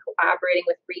going to be collaborating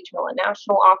with regional and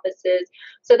national offices.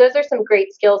 So those are some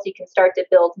great skills you can start to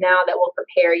build now that will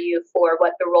prepare you for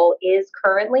what the role is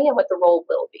currently and what the role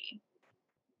will be.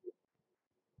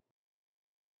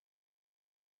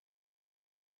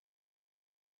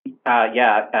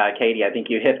 Katie, I think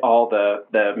you hit all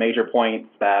the major points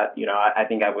that I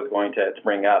think I was going to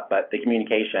bring up. But the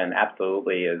communication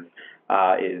absolutely is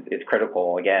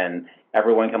critical. Again,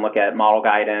 everyone can look at model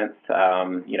guidance.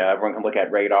 Everyone can look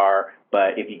at radar.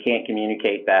 But if you can't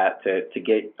communicate that to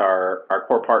get our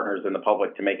core partners in the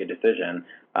public to make a decision,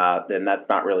 then that's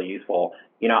not really useful.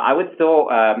 I would still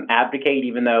advocate,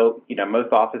 even though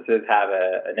most offices have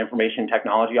an information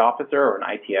technology officer or an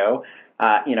ITO.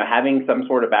 Having some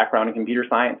sort of background in computer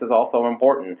science is also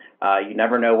important. You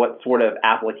never know what sort of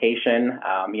application,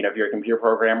 if you're a computer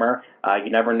programmer, you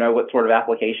never know what sort of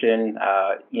application,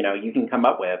 you can come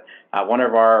up with. One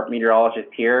of our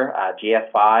meteorologists here,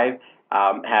 GS5,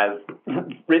 has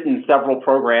written several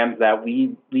programs that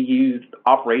we used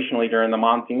operationally during the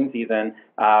monsoon season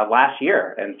last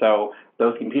year. And so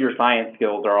those computer science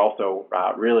skills are also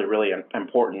really, really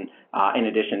important in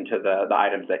addition to the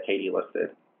items that Katie listed.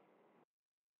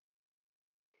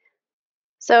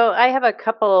 So I have a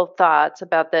couple of thoughts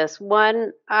about this.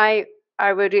 One, I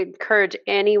would encourage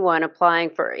anyone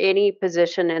applying for any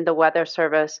position in the Weather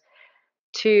Service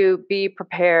to be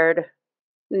prepared,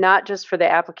 not just for the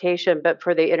application, but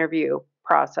for the interview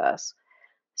process.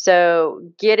 So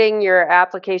getting your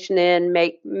application in,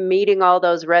 meeting all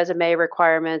those resume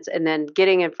requirements, and then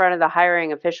getting in front of the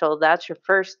hiring official, that's your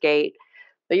first gate.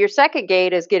 But your second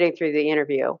gate is getting through the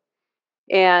interview.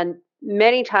 And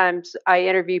many times I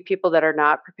interview people that are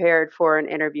not prepared for an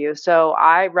interview. So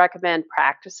I recommend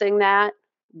practicing that,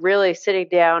 really sitting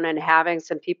down and having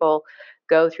some people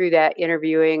go through that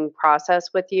interviewing process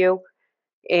with you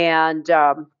and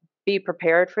be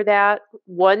prepared for that.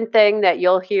 One thing that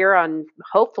you'll hear on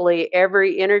hopefully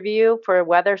every interview for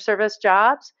Weather Service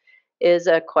jobs is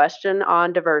a question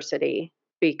on diversity,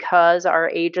 because our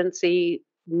agency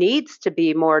needs to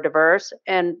be more diverse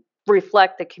and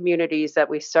reflect the communities that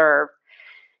we serve.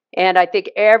 And I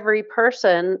think every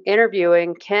person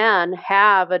interviewing can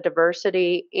have a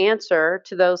diversity answer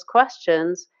to those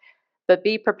questions, but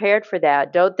be prepared for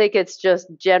that. Don't think it's just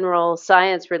general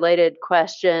science related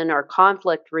question or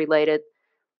conflict related.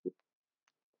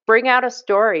 Bring out a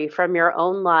story from your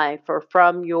own life or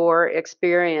from your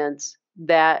experience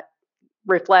that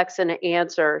reflects an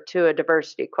answer to a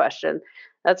diversity question.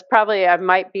 That's probably, I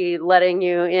might be letting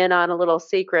you in on a little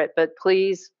secret, but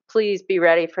please be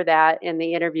ready for that in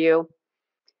the interview.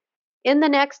 In the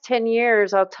next 10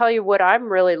 years, I'll tell you what I'm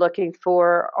really looking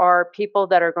for are people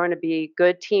that are going to be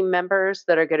good team members,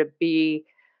 that are going to be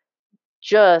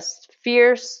just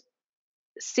fierce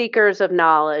seekers of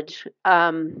knowledge.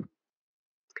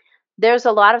 There's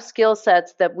a lot of skill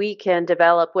sets that we can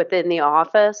develop within the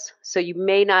office. So you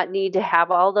may not need to have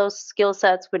all those skill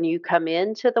sets when you come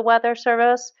into the Weather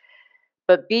Service,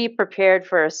 but be prepared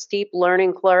for a steep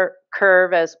learning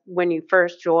curve as when you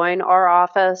first join our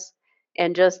office,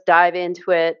 and just dive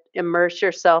into it, immerse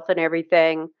yourself in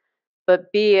everything,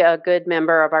 but be a good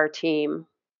member of our team.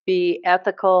 Be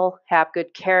ethical, have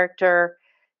good character,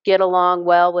 get along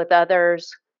well with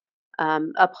others,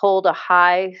 uphold a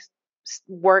high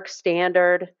work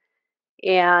standard,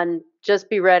 and just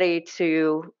be ready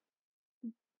to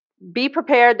be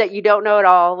prepared that you don't know it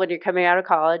all when you're coming out of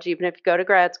college, even if you go to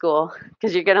grad school,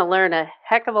 because you're going to learn a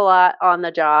heck of a lot on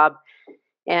the job.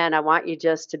 And I want you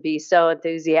just to be so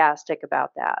enthusiastic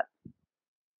about that.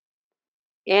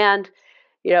 And,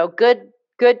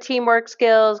 good teamwork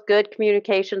skills, good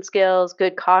communication skills,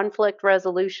 good conflict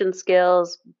resolution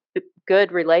skills,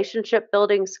 good relationship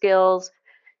building skills,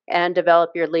 and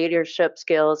develop your leadership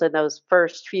skills in those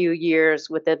first few years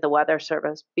within the Weather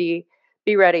Service. Be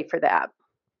ready for that.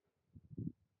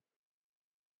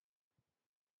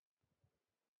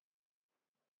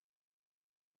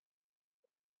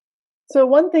 So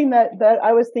one thing that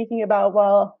I was thinking about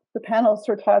while the panelists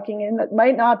were talking, and that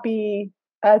might not be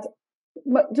as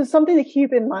just something to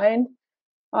keep in mind,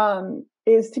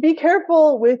 is to be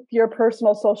careful with your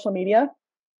personal social media,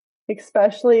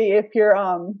 especially if you're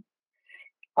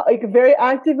like very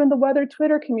active in the weather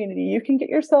Twitter community. You can get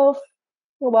yourself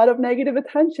a lot of negative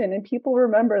attention, and people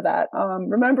remember that.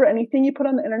 Remember, anything you put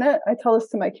on the internet, I tell this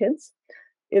to my kids,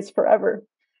 is forever.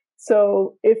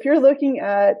 So if you're looking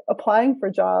at applying for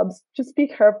jobs, just be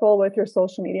careful with your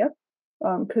social media,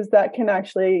 because that can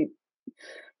actually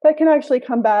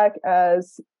come back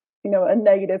as, a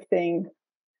negative thing.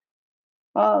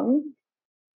 And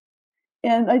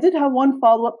I did have one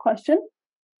follow-up question,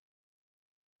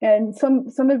 and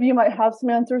some of you might have some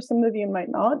answers, some of you might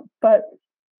not. But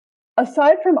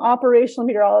aside from operational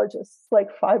meteorologists like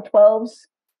 512s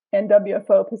and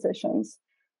WFO positions,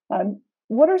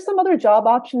 what are some other job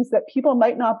options that people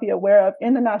might not be aware of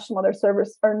in the National Weather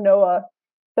Service or NOAA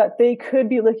that they could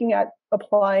be looking at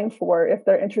applying for if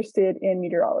they're interested in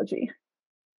meteorology?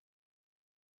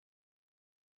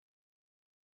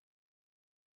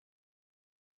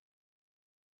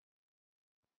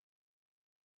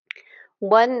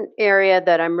 One area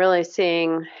that I'm really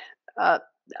seeing a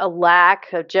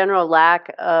general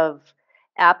lack of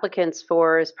applicants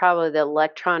for is probably the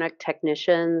electronic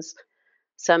technicians,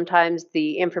 sometimes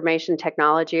the information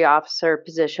technology officer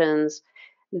positions.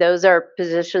 Those are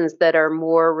positions that are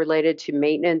more related to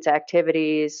maintenance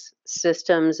activities,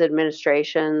 systems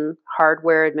administration,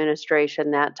 hardware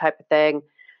administration, that type of thing.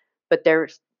 But they're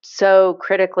so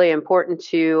critically important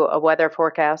to a weather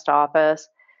forecast office.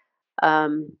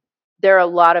 There are a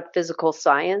lot of physical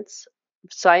scientist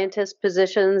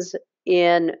positions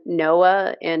in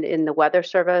NOAA and in the Weather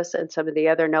Service and some of the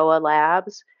other NOAA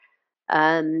labs.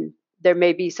 There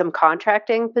may be some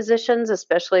contracting positions,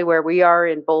 especially where we are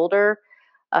in Boulder,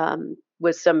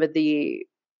 with some of the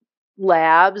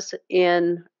labs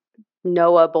in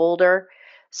NOAA Boulder.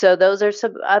 So those are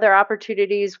some other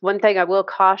opportunities. One thing I will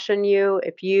caution you,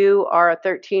 if you are a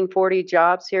 1340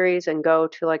 job series and go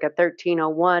to like a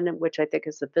 1301, which I think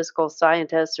is the physical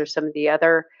scientist or some of the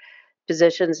other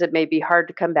positions, it may be hard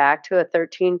to come back to a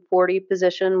 1340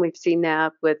 position. We've seen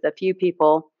that with a few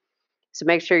people. So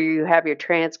make sure you have your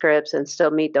transcripts and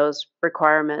still meet those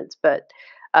requirements. But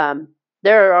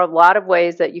there are a lot of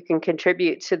ways that you can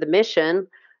contribute to the mission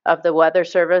of the Weather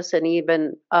Service and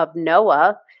even of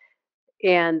NOAA,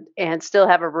 and still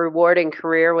have a rewarding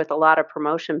career with a lot of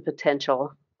promotion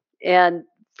potential. And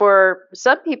for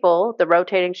some people, the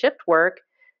rotating shift work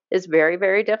is very,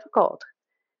 very difficult.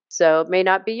 So it may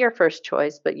not be your first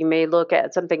choice, but you may look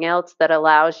at something else that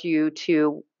allows you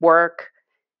to work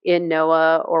in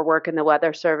NOAA or work in the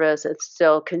Weather Service and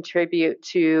still contribute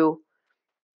to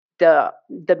the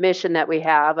mission that we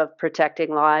have of protecting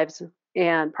lives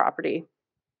and property.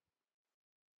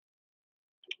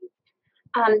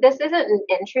 This isn't an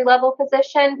entry-level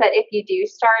position, but if you do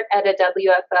start at a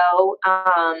WFO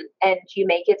and you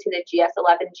make it to the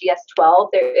GS11, GS12,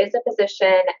 there is a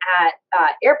position at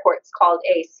airports called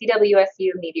a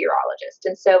CWSU meteorologist.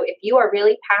 And so if you are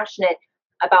really passionate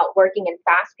about working in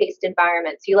fast-paced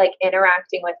environments, you like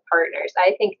interacting with partners,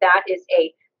 I think that is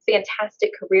a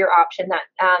fantastic career option that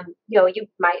you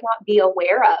might not be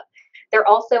aware of. There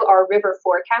also are river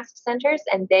forecast centers,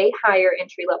 and they hire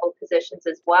entry-level positions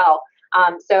as well.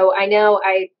 So I know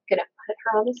I'm going to put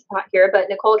her on the spot here, but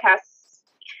Nicole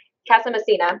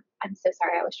Casamasina, I'm so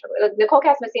sorry, I was struggling. Nicole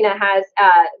Casamasina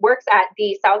works at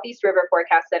the Southeast River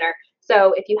Forecast Center.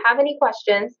 So if you have any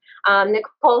questions,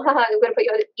 Nicole, I'm going to put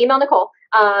you email Nicole.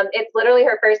 It's literally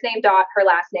her first name dot her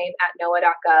last name at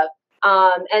NOAA.gov.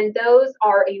 And those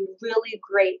are a really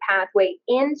great pathway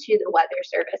into the Weather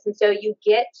Service. And so you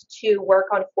get to work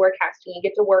on forecasting, you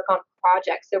get to work on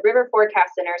projects. So river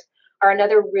forecast centers are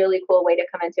another really cool way to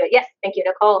come into it. Yes, thank you,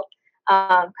 Nicole,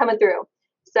 coming through.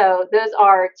 So those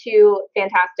are two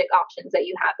fantastic options that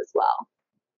you have as well.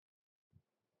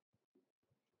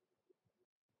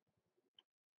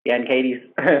 Yeah, and Katie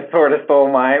sort of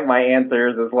stole my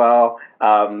answers as well.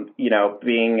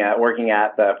 Working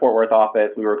at the Fort Worth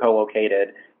office, we were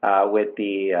co-located with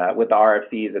the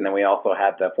RFCs, and then we also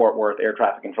had the Fort Worth Air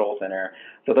Traffic Control Center.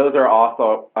 So those are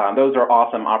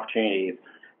awesome opportunities.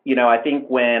 I think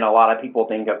when a lot of people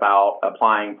think about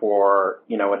applying for,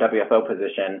 a WFO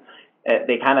position,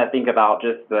 they kind of think about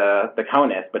just the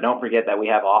CONUS, but don't forget that we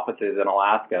have offices in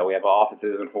Alaska, we have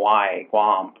offices in Hawaii,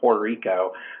 Guam, Puerto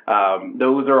Rico.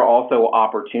 Those are also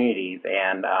opportunities,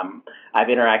 and I've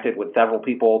interacted with several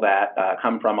people that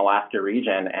come from Alaska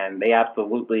region, and they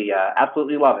absolutely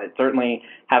love it. Certainly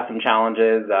have some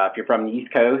challenges if you're from the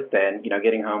East Coast, and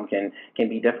getting home can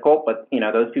be difficult. But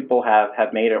those people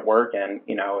have made it work, and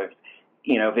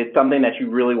if it's something that you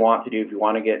really want to do, if you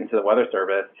want to get into the Weather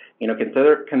Service,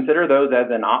 consider those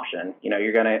as an option.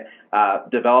 You're going to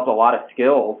develop a lot of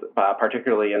skills,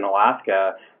 particularly in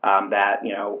Alaska, that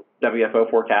WFO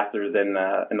forecasters in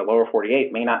the lower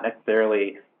 48 may not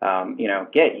necessarily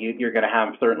get. You're going to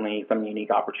have certainly some unique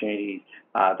opportunities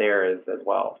there as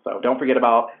well. So don't forget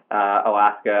about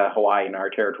Alaska, Hawaii, and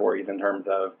our territories in terms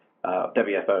of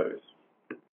WFOs.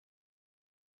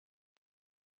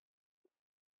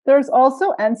 There's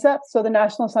also NCEP, so the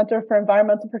National Center for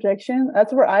Environmental Protection.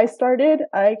 That's where I started.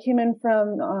 I came in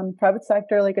from private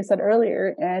sector, like I said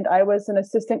earlier, and I was an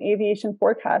assistant aviation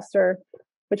forecaster,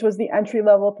 which was the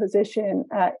entry-level position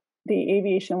at the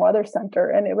Aviation Weather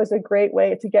Center. And it was a great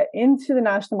way to get into the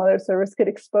National Weather Service, get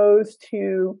exposed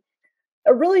to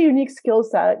a really unique skill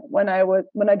set when I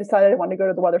decided I wanted to go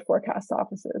to the weather forecast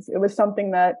offices. It was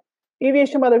something that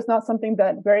aviation weather is not something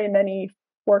that very many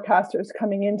forecasters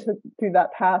coming into through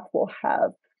that path will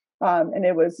have, and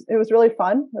it was really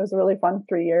fun. It was a really fun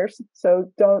 3 years.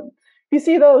 So if you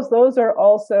see those are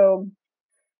also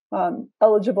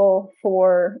eligible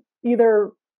for either.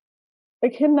 I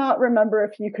cannot remember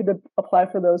if you could apply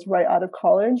for those right out of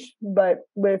college, but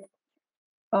with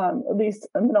at least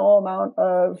a minimal amount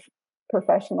of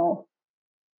professional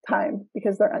time,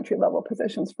 because they're entry level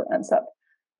positions for NCEP.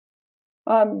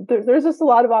 There's just a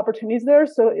lot of opportunities there.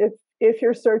 So if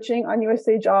you're searching on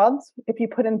USA Jobs, if you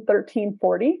put in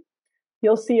 1340,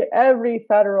 you'll see every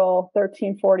federal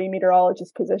 1340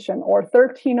 meteorologist position, or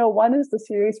 1301 is the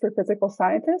series for physical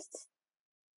scientists.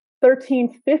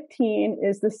 1315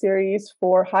 is the series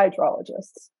for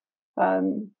hydrologists.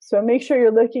 So make sure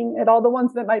you're looking at all the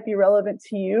ones that might be relevant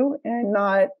to you and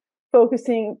not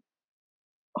focusing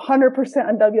 100%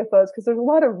 on WFOs, because there's a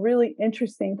lot of really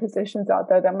interesting positions out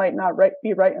there that might not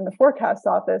be right in the forecast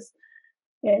office.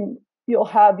 And you'll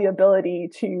have the ability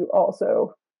to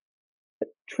also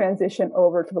transition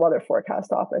over to the weather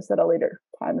forecast office at a later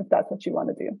time if that's what you want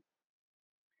to do.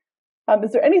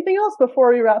 Is there anything else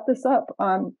before we wrap this up?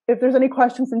 If there's any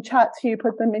questions in chat too,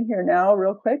 put them in here now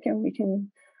real quick and we can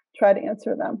try to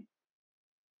answer them.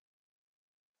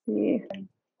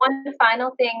 One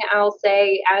final thing I'll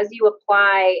say, as you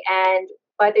apply and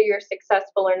whether you're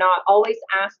successful or not, always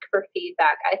ask for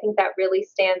feedback. I think that really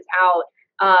stands out.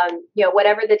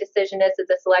 Whatever the decision is as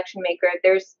a selection maker,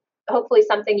 there's hopefully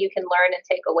something you can learn and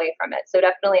take away from it. So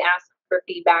definitely ask for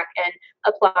feedback and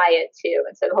apply it too.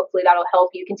 And so hopefully that'll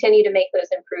help you continue to make those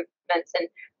improvements, and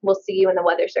we'll see you in the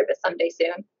Weather Service someday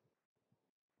soon.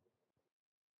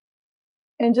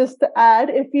 And just to add,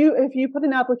 if you put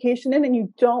an application in and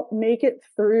you don't make it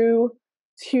through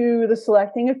to the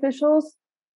selecting officials,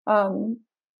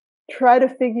 try to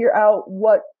figure out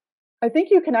what. I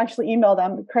think you can actually email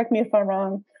them, correct me if I'm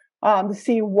wrong, to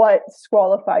see what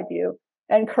disqualified you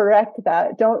and correct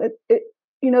that.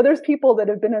 There's people that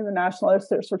have been in the National Weather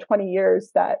Service for 20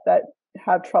 years that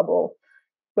have trouble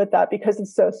with that because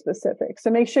it's so specific.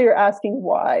 So make sure you're asking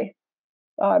why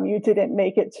you didn't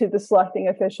make it to the selecting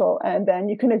official, and then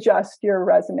you can adjust your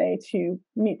resume to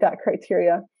meet that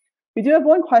criteria. We do have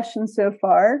one question so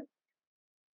far.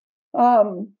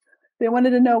 They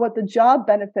wanted to know what the job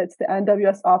benefits the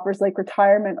NWS offers, like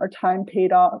retirement or time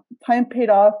paid off,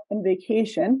 and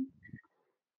vacation.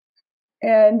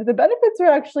 And the benefits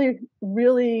are actually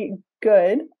really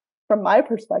good from my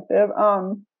perspective.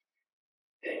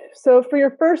 So for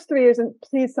your first 3 years, and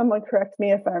please someone correct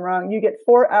me if I'm wrong, you get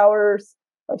 4 hours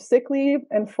of sick leave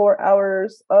and 4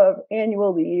 hours of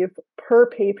annual leave per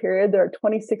pay period. There are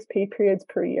 26 pay periods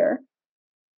per year.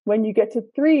 When you get to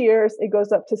 3 years, it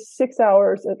goes up to 6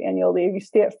 hours of annual leave. You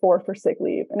stay at 4 for sick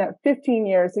leave. And at 15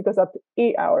 years, it goes up to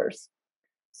 8 hours.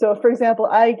 So for example,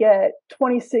 I get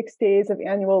 26 days of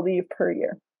annual leave per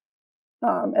year.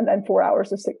 And then 4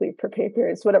 hours of sick leave per pay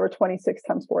period. So whatever 26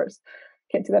 times 4 is.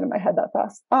 Can't do that in my head that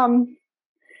fast. And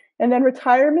then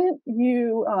retirement,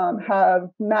 you have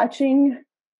matching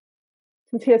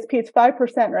to TSP. It's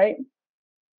 5%, right?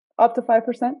 Up to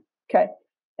 5%. Okay.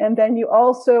 And then you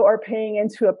also are paying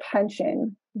into a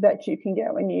pension that you can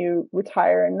get when you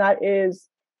retire. And that is,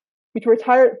 if you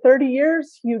retire at 30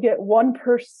 years, you get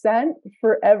 1%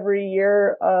 for every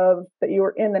year that you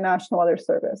were in the National Weather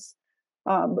Service.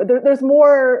 But there's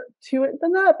more to it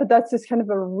than that, but that's just kind of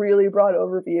a really broad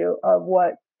overview of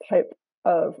what type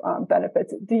of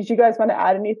benefits. Did you guys want to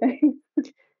add anything?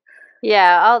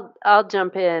 Yeah, I'll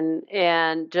jump in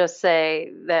and just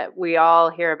say that we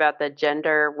all hear about the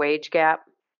gender wage gap.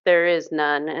 There is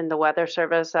none in the Weather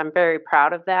Service. I'm very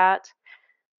proud of that,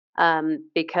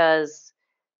 because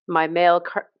my male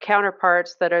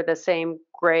counterparts that are the same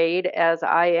grade as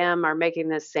I am are making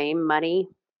the same money.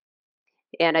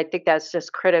 And I think that's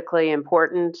just critically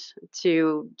important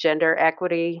to gender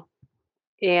equity.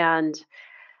 And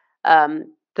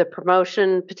the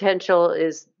promotion potential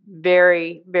is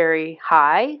very, very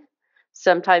high.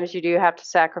 Sometimes you do have to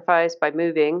sacrifice by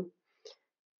moving,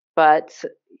 but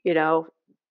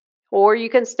or you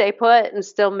can stay put and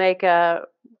still make a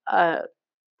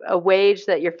wage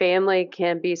that your family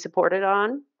can be supported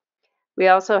on. We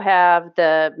also have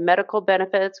the medical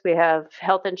benefits. We have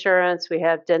health insurance. We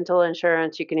have dental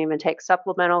insurance. You can even take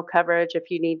supplemental coverage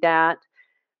if you need that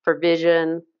for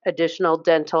vision, additional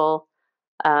dental.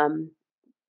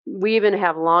 We even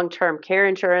have long-term care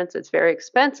insurance. It's very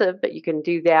expensive, but you can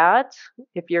do that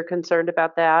if you're concerned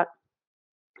about that.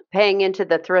 Paying into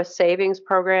the thrift savings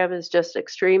program is just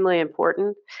extremely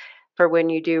important for when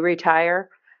you do retire.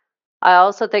 I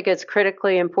also think it's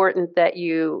critically important that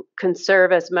you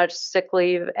conserve as much sick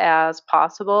leave as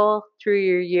possible through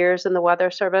your years in the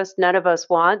Weather Service. None of us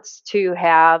wants to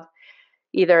have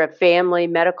either a family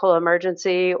medical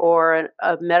emergency or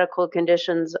a medical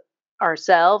conditions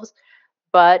ourselves.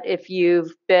 But if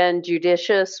you've been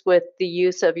judicious with the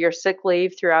use of your sick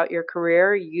leave throughout your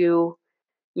career, you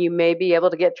may be able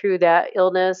to get through that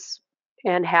illness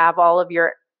and have all of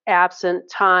your absent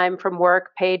time from work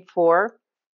paid for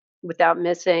without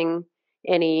missing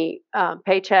any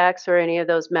paychecks or any of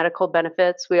those medical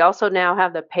benefits. We also now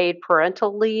have the paid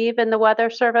parental leave in the Weather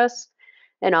Service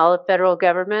and all of federal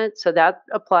government. So that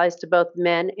applies to both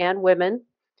men and women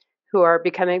who are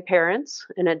becoming parents.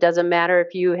 And it doesn't matter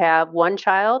if you have one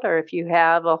child or if you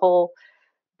have a whole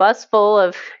bus full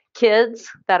of kids,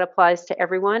 that applies to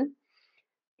everyone.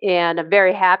 And I'm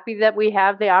very happy that we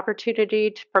have the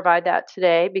opportunity to provide that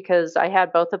today, because I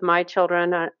had both of my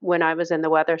children when I was in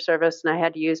the Weather Service, and I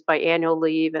had to use my annual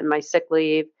leave and my sick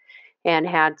leave and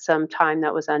had some time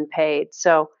that was unpaid.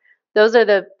 So those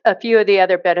are a few of the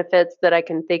other benefits that I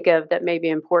can think of that may be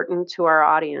important to our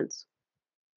audience.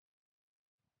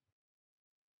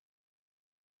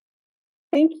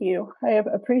 Thank you. I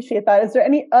appreciate that. Is there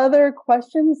any other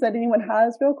questions that anyone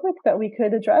has real quick that we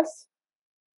could address?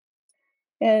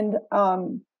 And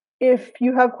if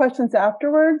you have questions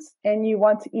afterwards and you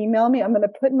want to email me, I'm going to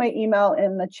put my email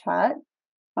in the chat.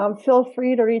 Feel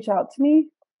free to reach out to me.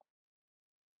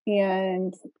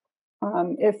 And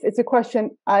if it's a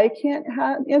question I can't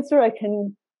answer, I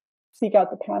can seek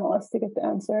out the panelists to get the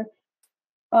answer.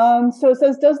 So it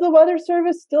says, does the Weather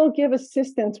Service still give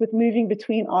assistance with moving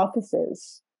between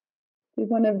offices? Does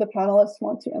one of the panelists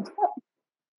want to answer that?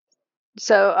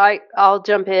 So I'll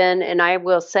jump in, and I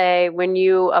will say, when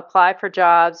you apply for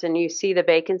jobs and you see the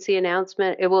vacancy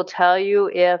announcement, it will tell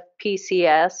you if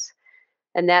PCS,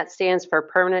 and that stands for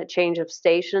permanent change of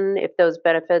station, if those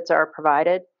benefits are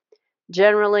provided.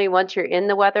 Generally, once you're in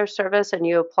the Weather Service and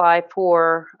you apply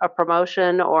for a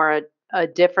promotion or a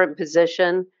different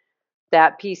position,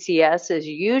 that PCS is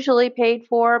usually paid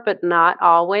for, but not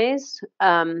always.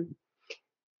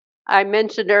 I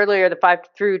mentioned earlier the 5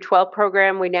 through 12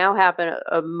 program. We now have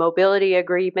a mobility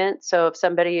agreement. So if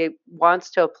somebody wants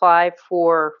to apply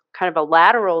for kind of a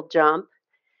lateral jump,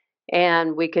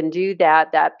 and we can do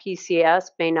that, that PCS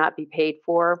may not be paid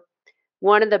for.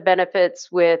 One of the benefits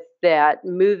with that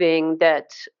moving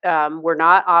that we're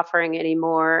not offering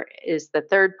anymore is the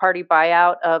third-party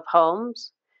buyout of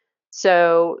homes.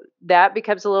 So that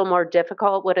becomes a little more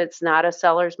difficult when it's not a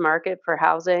seller's market for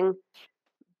housing.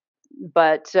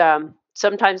 But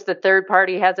sometimes the third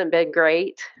party hasn't been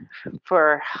great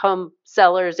for home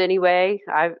sellers anyway.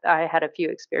 I had a few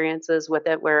experiences with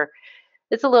it where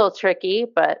it's a little tricky,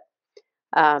 but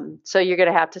so you're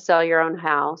going to have to sell your own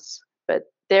house. But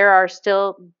there are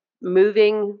still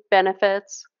moving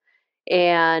benefits.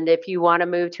 And if you want to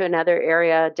move to another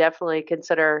area, definitely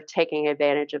consider taking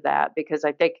advantage of that, because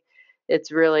I think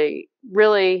it's really,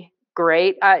 really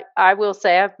great. I will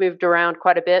say I've moved around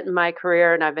quite a bit in my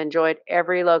career, and I've enjoyed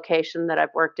every location that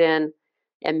I've worked in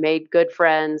and made good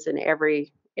friends in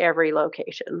every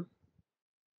location.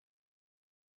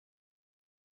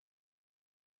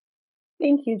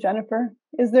 Thank you, Jennifer.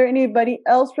 Is there anybody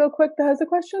else real quick that has a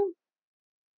question?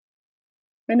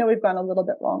 I know we've gone a little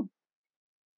bit long.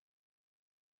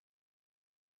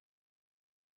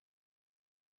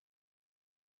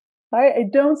 All right, I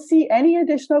don't see any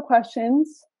additional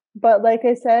questions, but like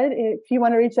I said, if you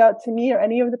want to reach out to me or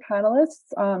any of the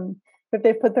panelists, If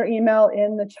they put their email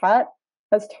in the chat,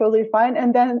 that's totally fine.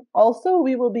 And then also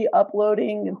we will be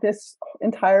uploading this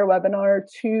entire webinar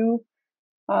to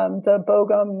the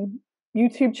BOGM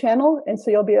YouTube channel. And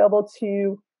so you'll be able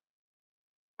to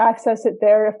access it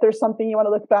there if there's something you want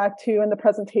to look back to in the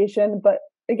presentation. But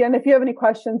again, if you have any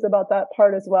questions about that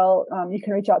part as well, you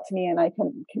can reach out to me and I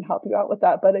can help you out with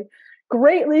that. But I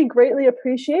greatly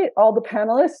appreciate all the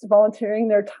panelists volunteering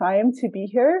their time to be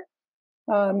here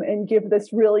and give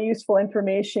this really useful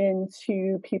information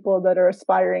to people that are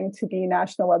aspiring to be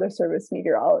National Weather Service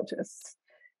meteorologists.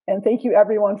 And thank you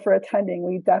everyone for attending.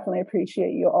 We definitely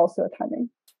appreciate you also attending.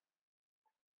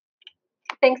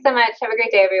 Thanks so much. Have a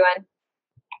great day, everyone.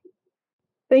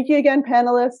 Thank you again,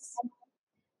 panelists.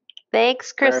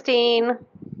 Thanks, Christine.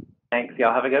 Thanks.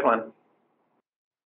 Y'all have a good one.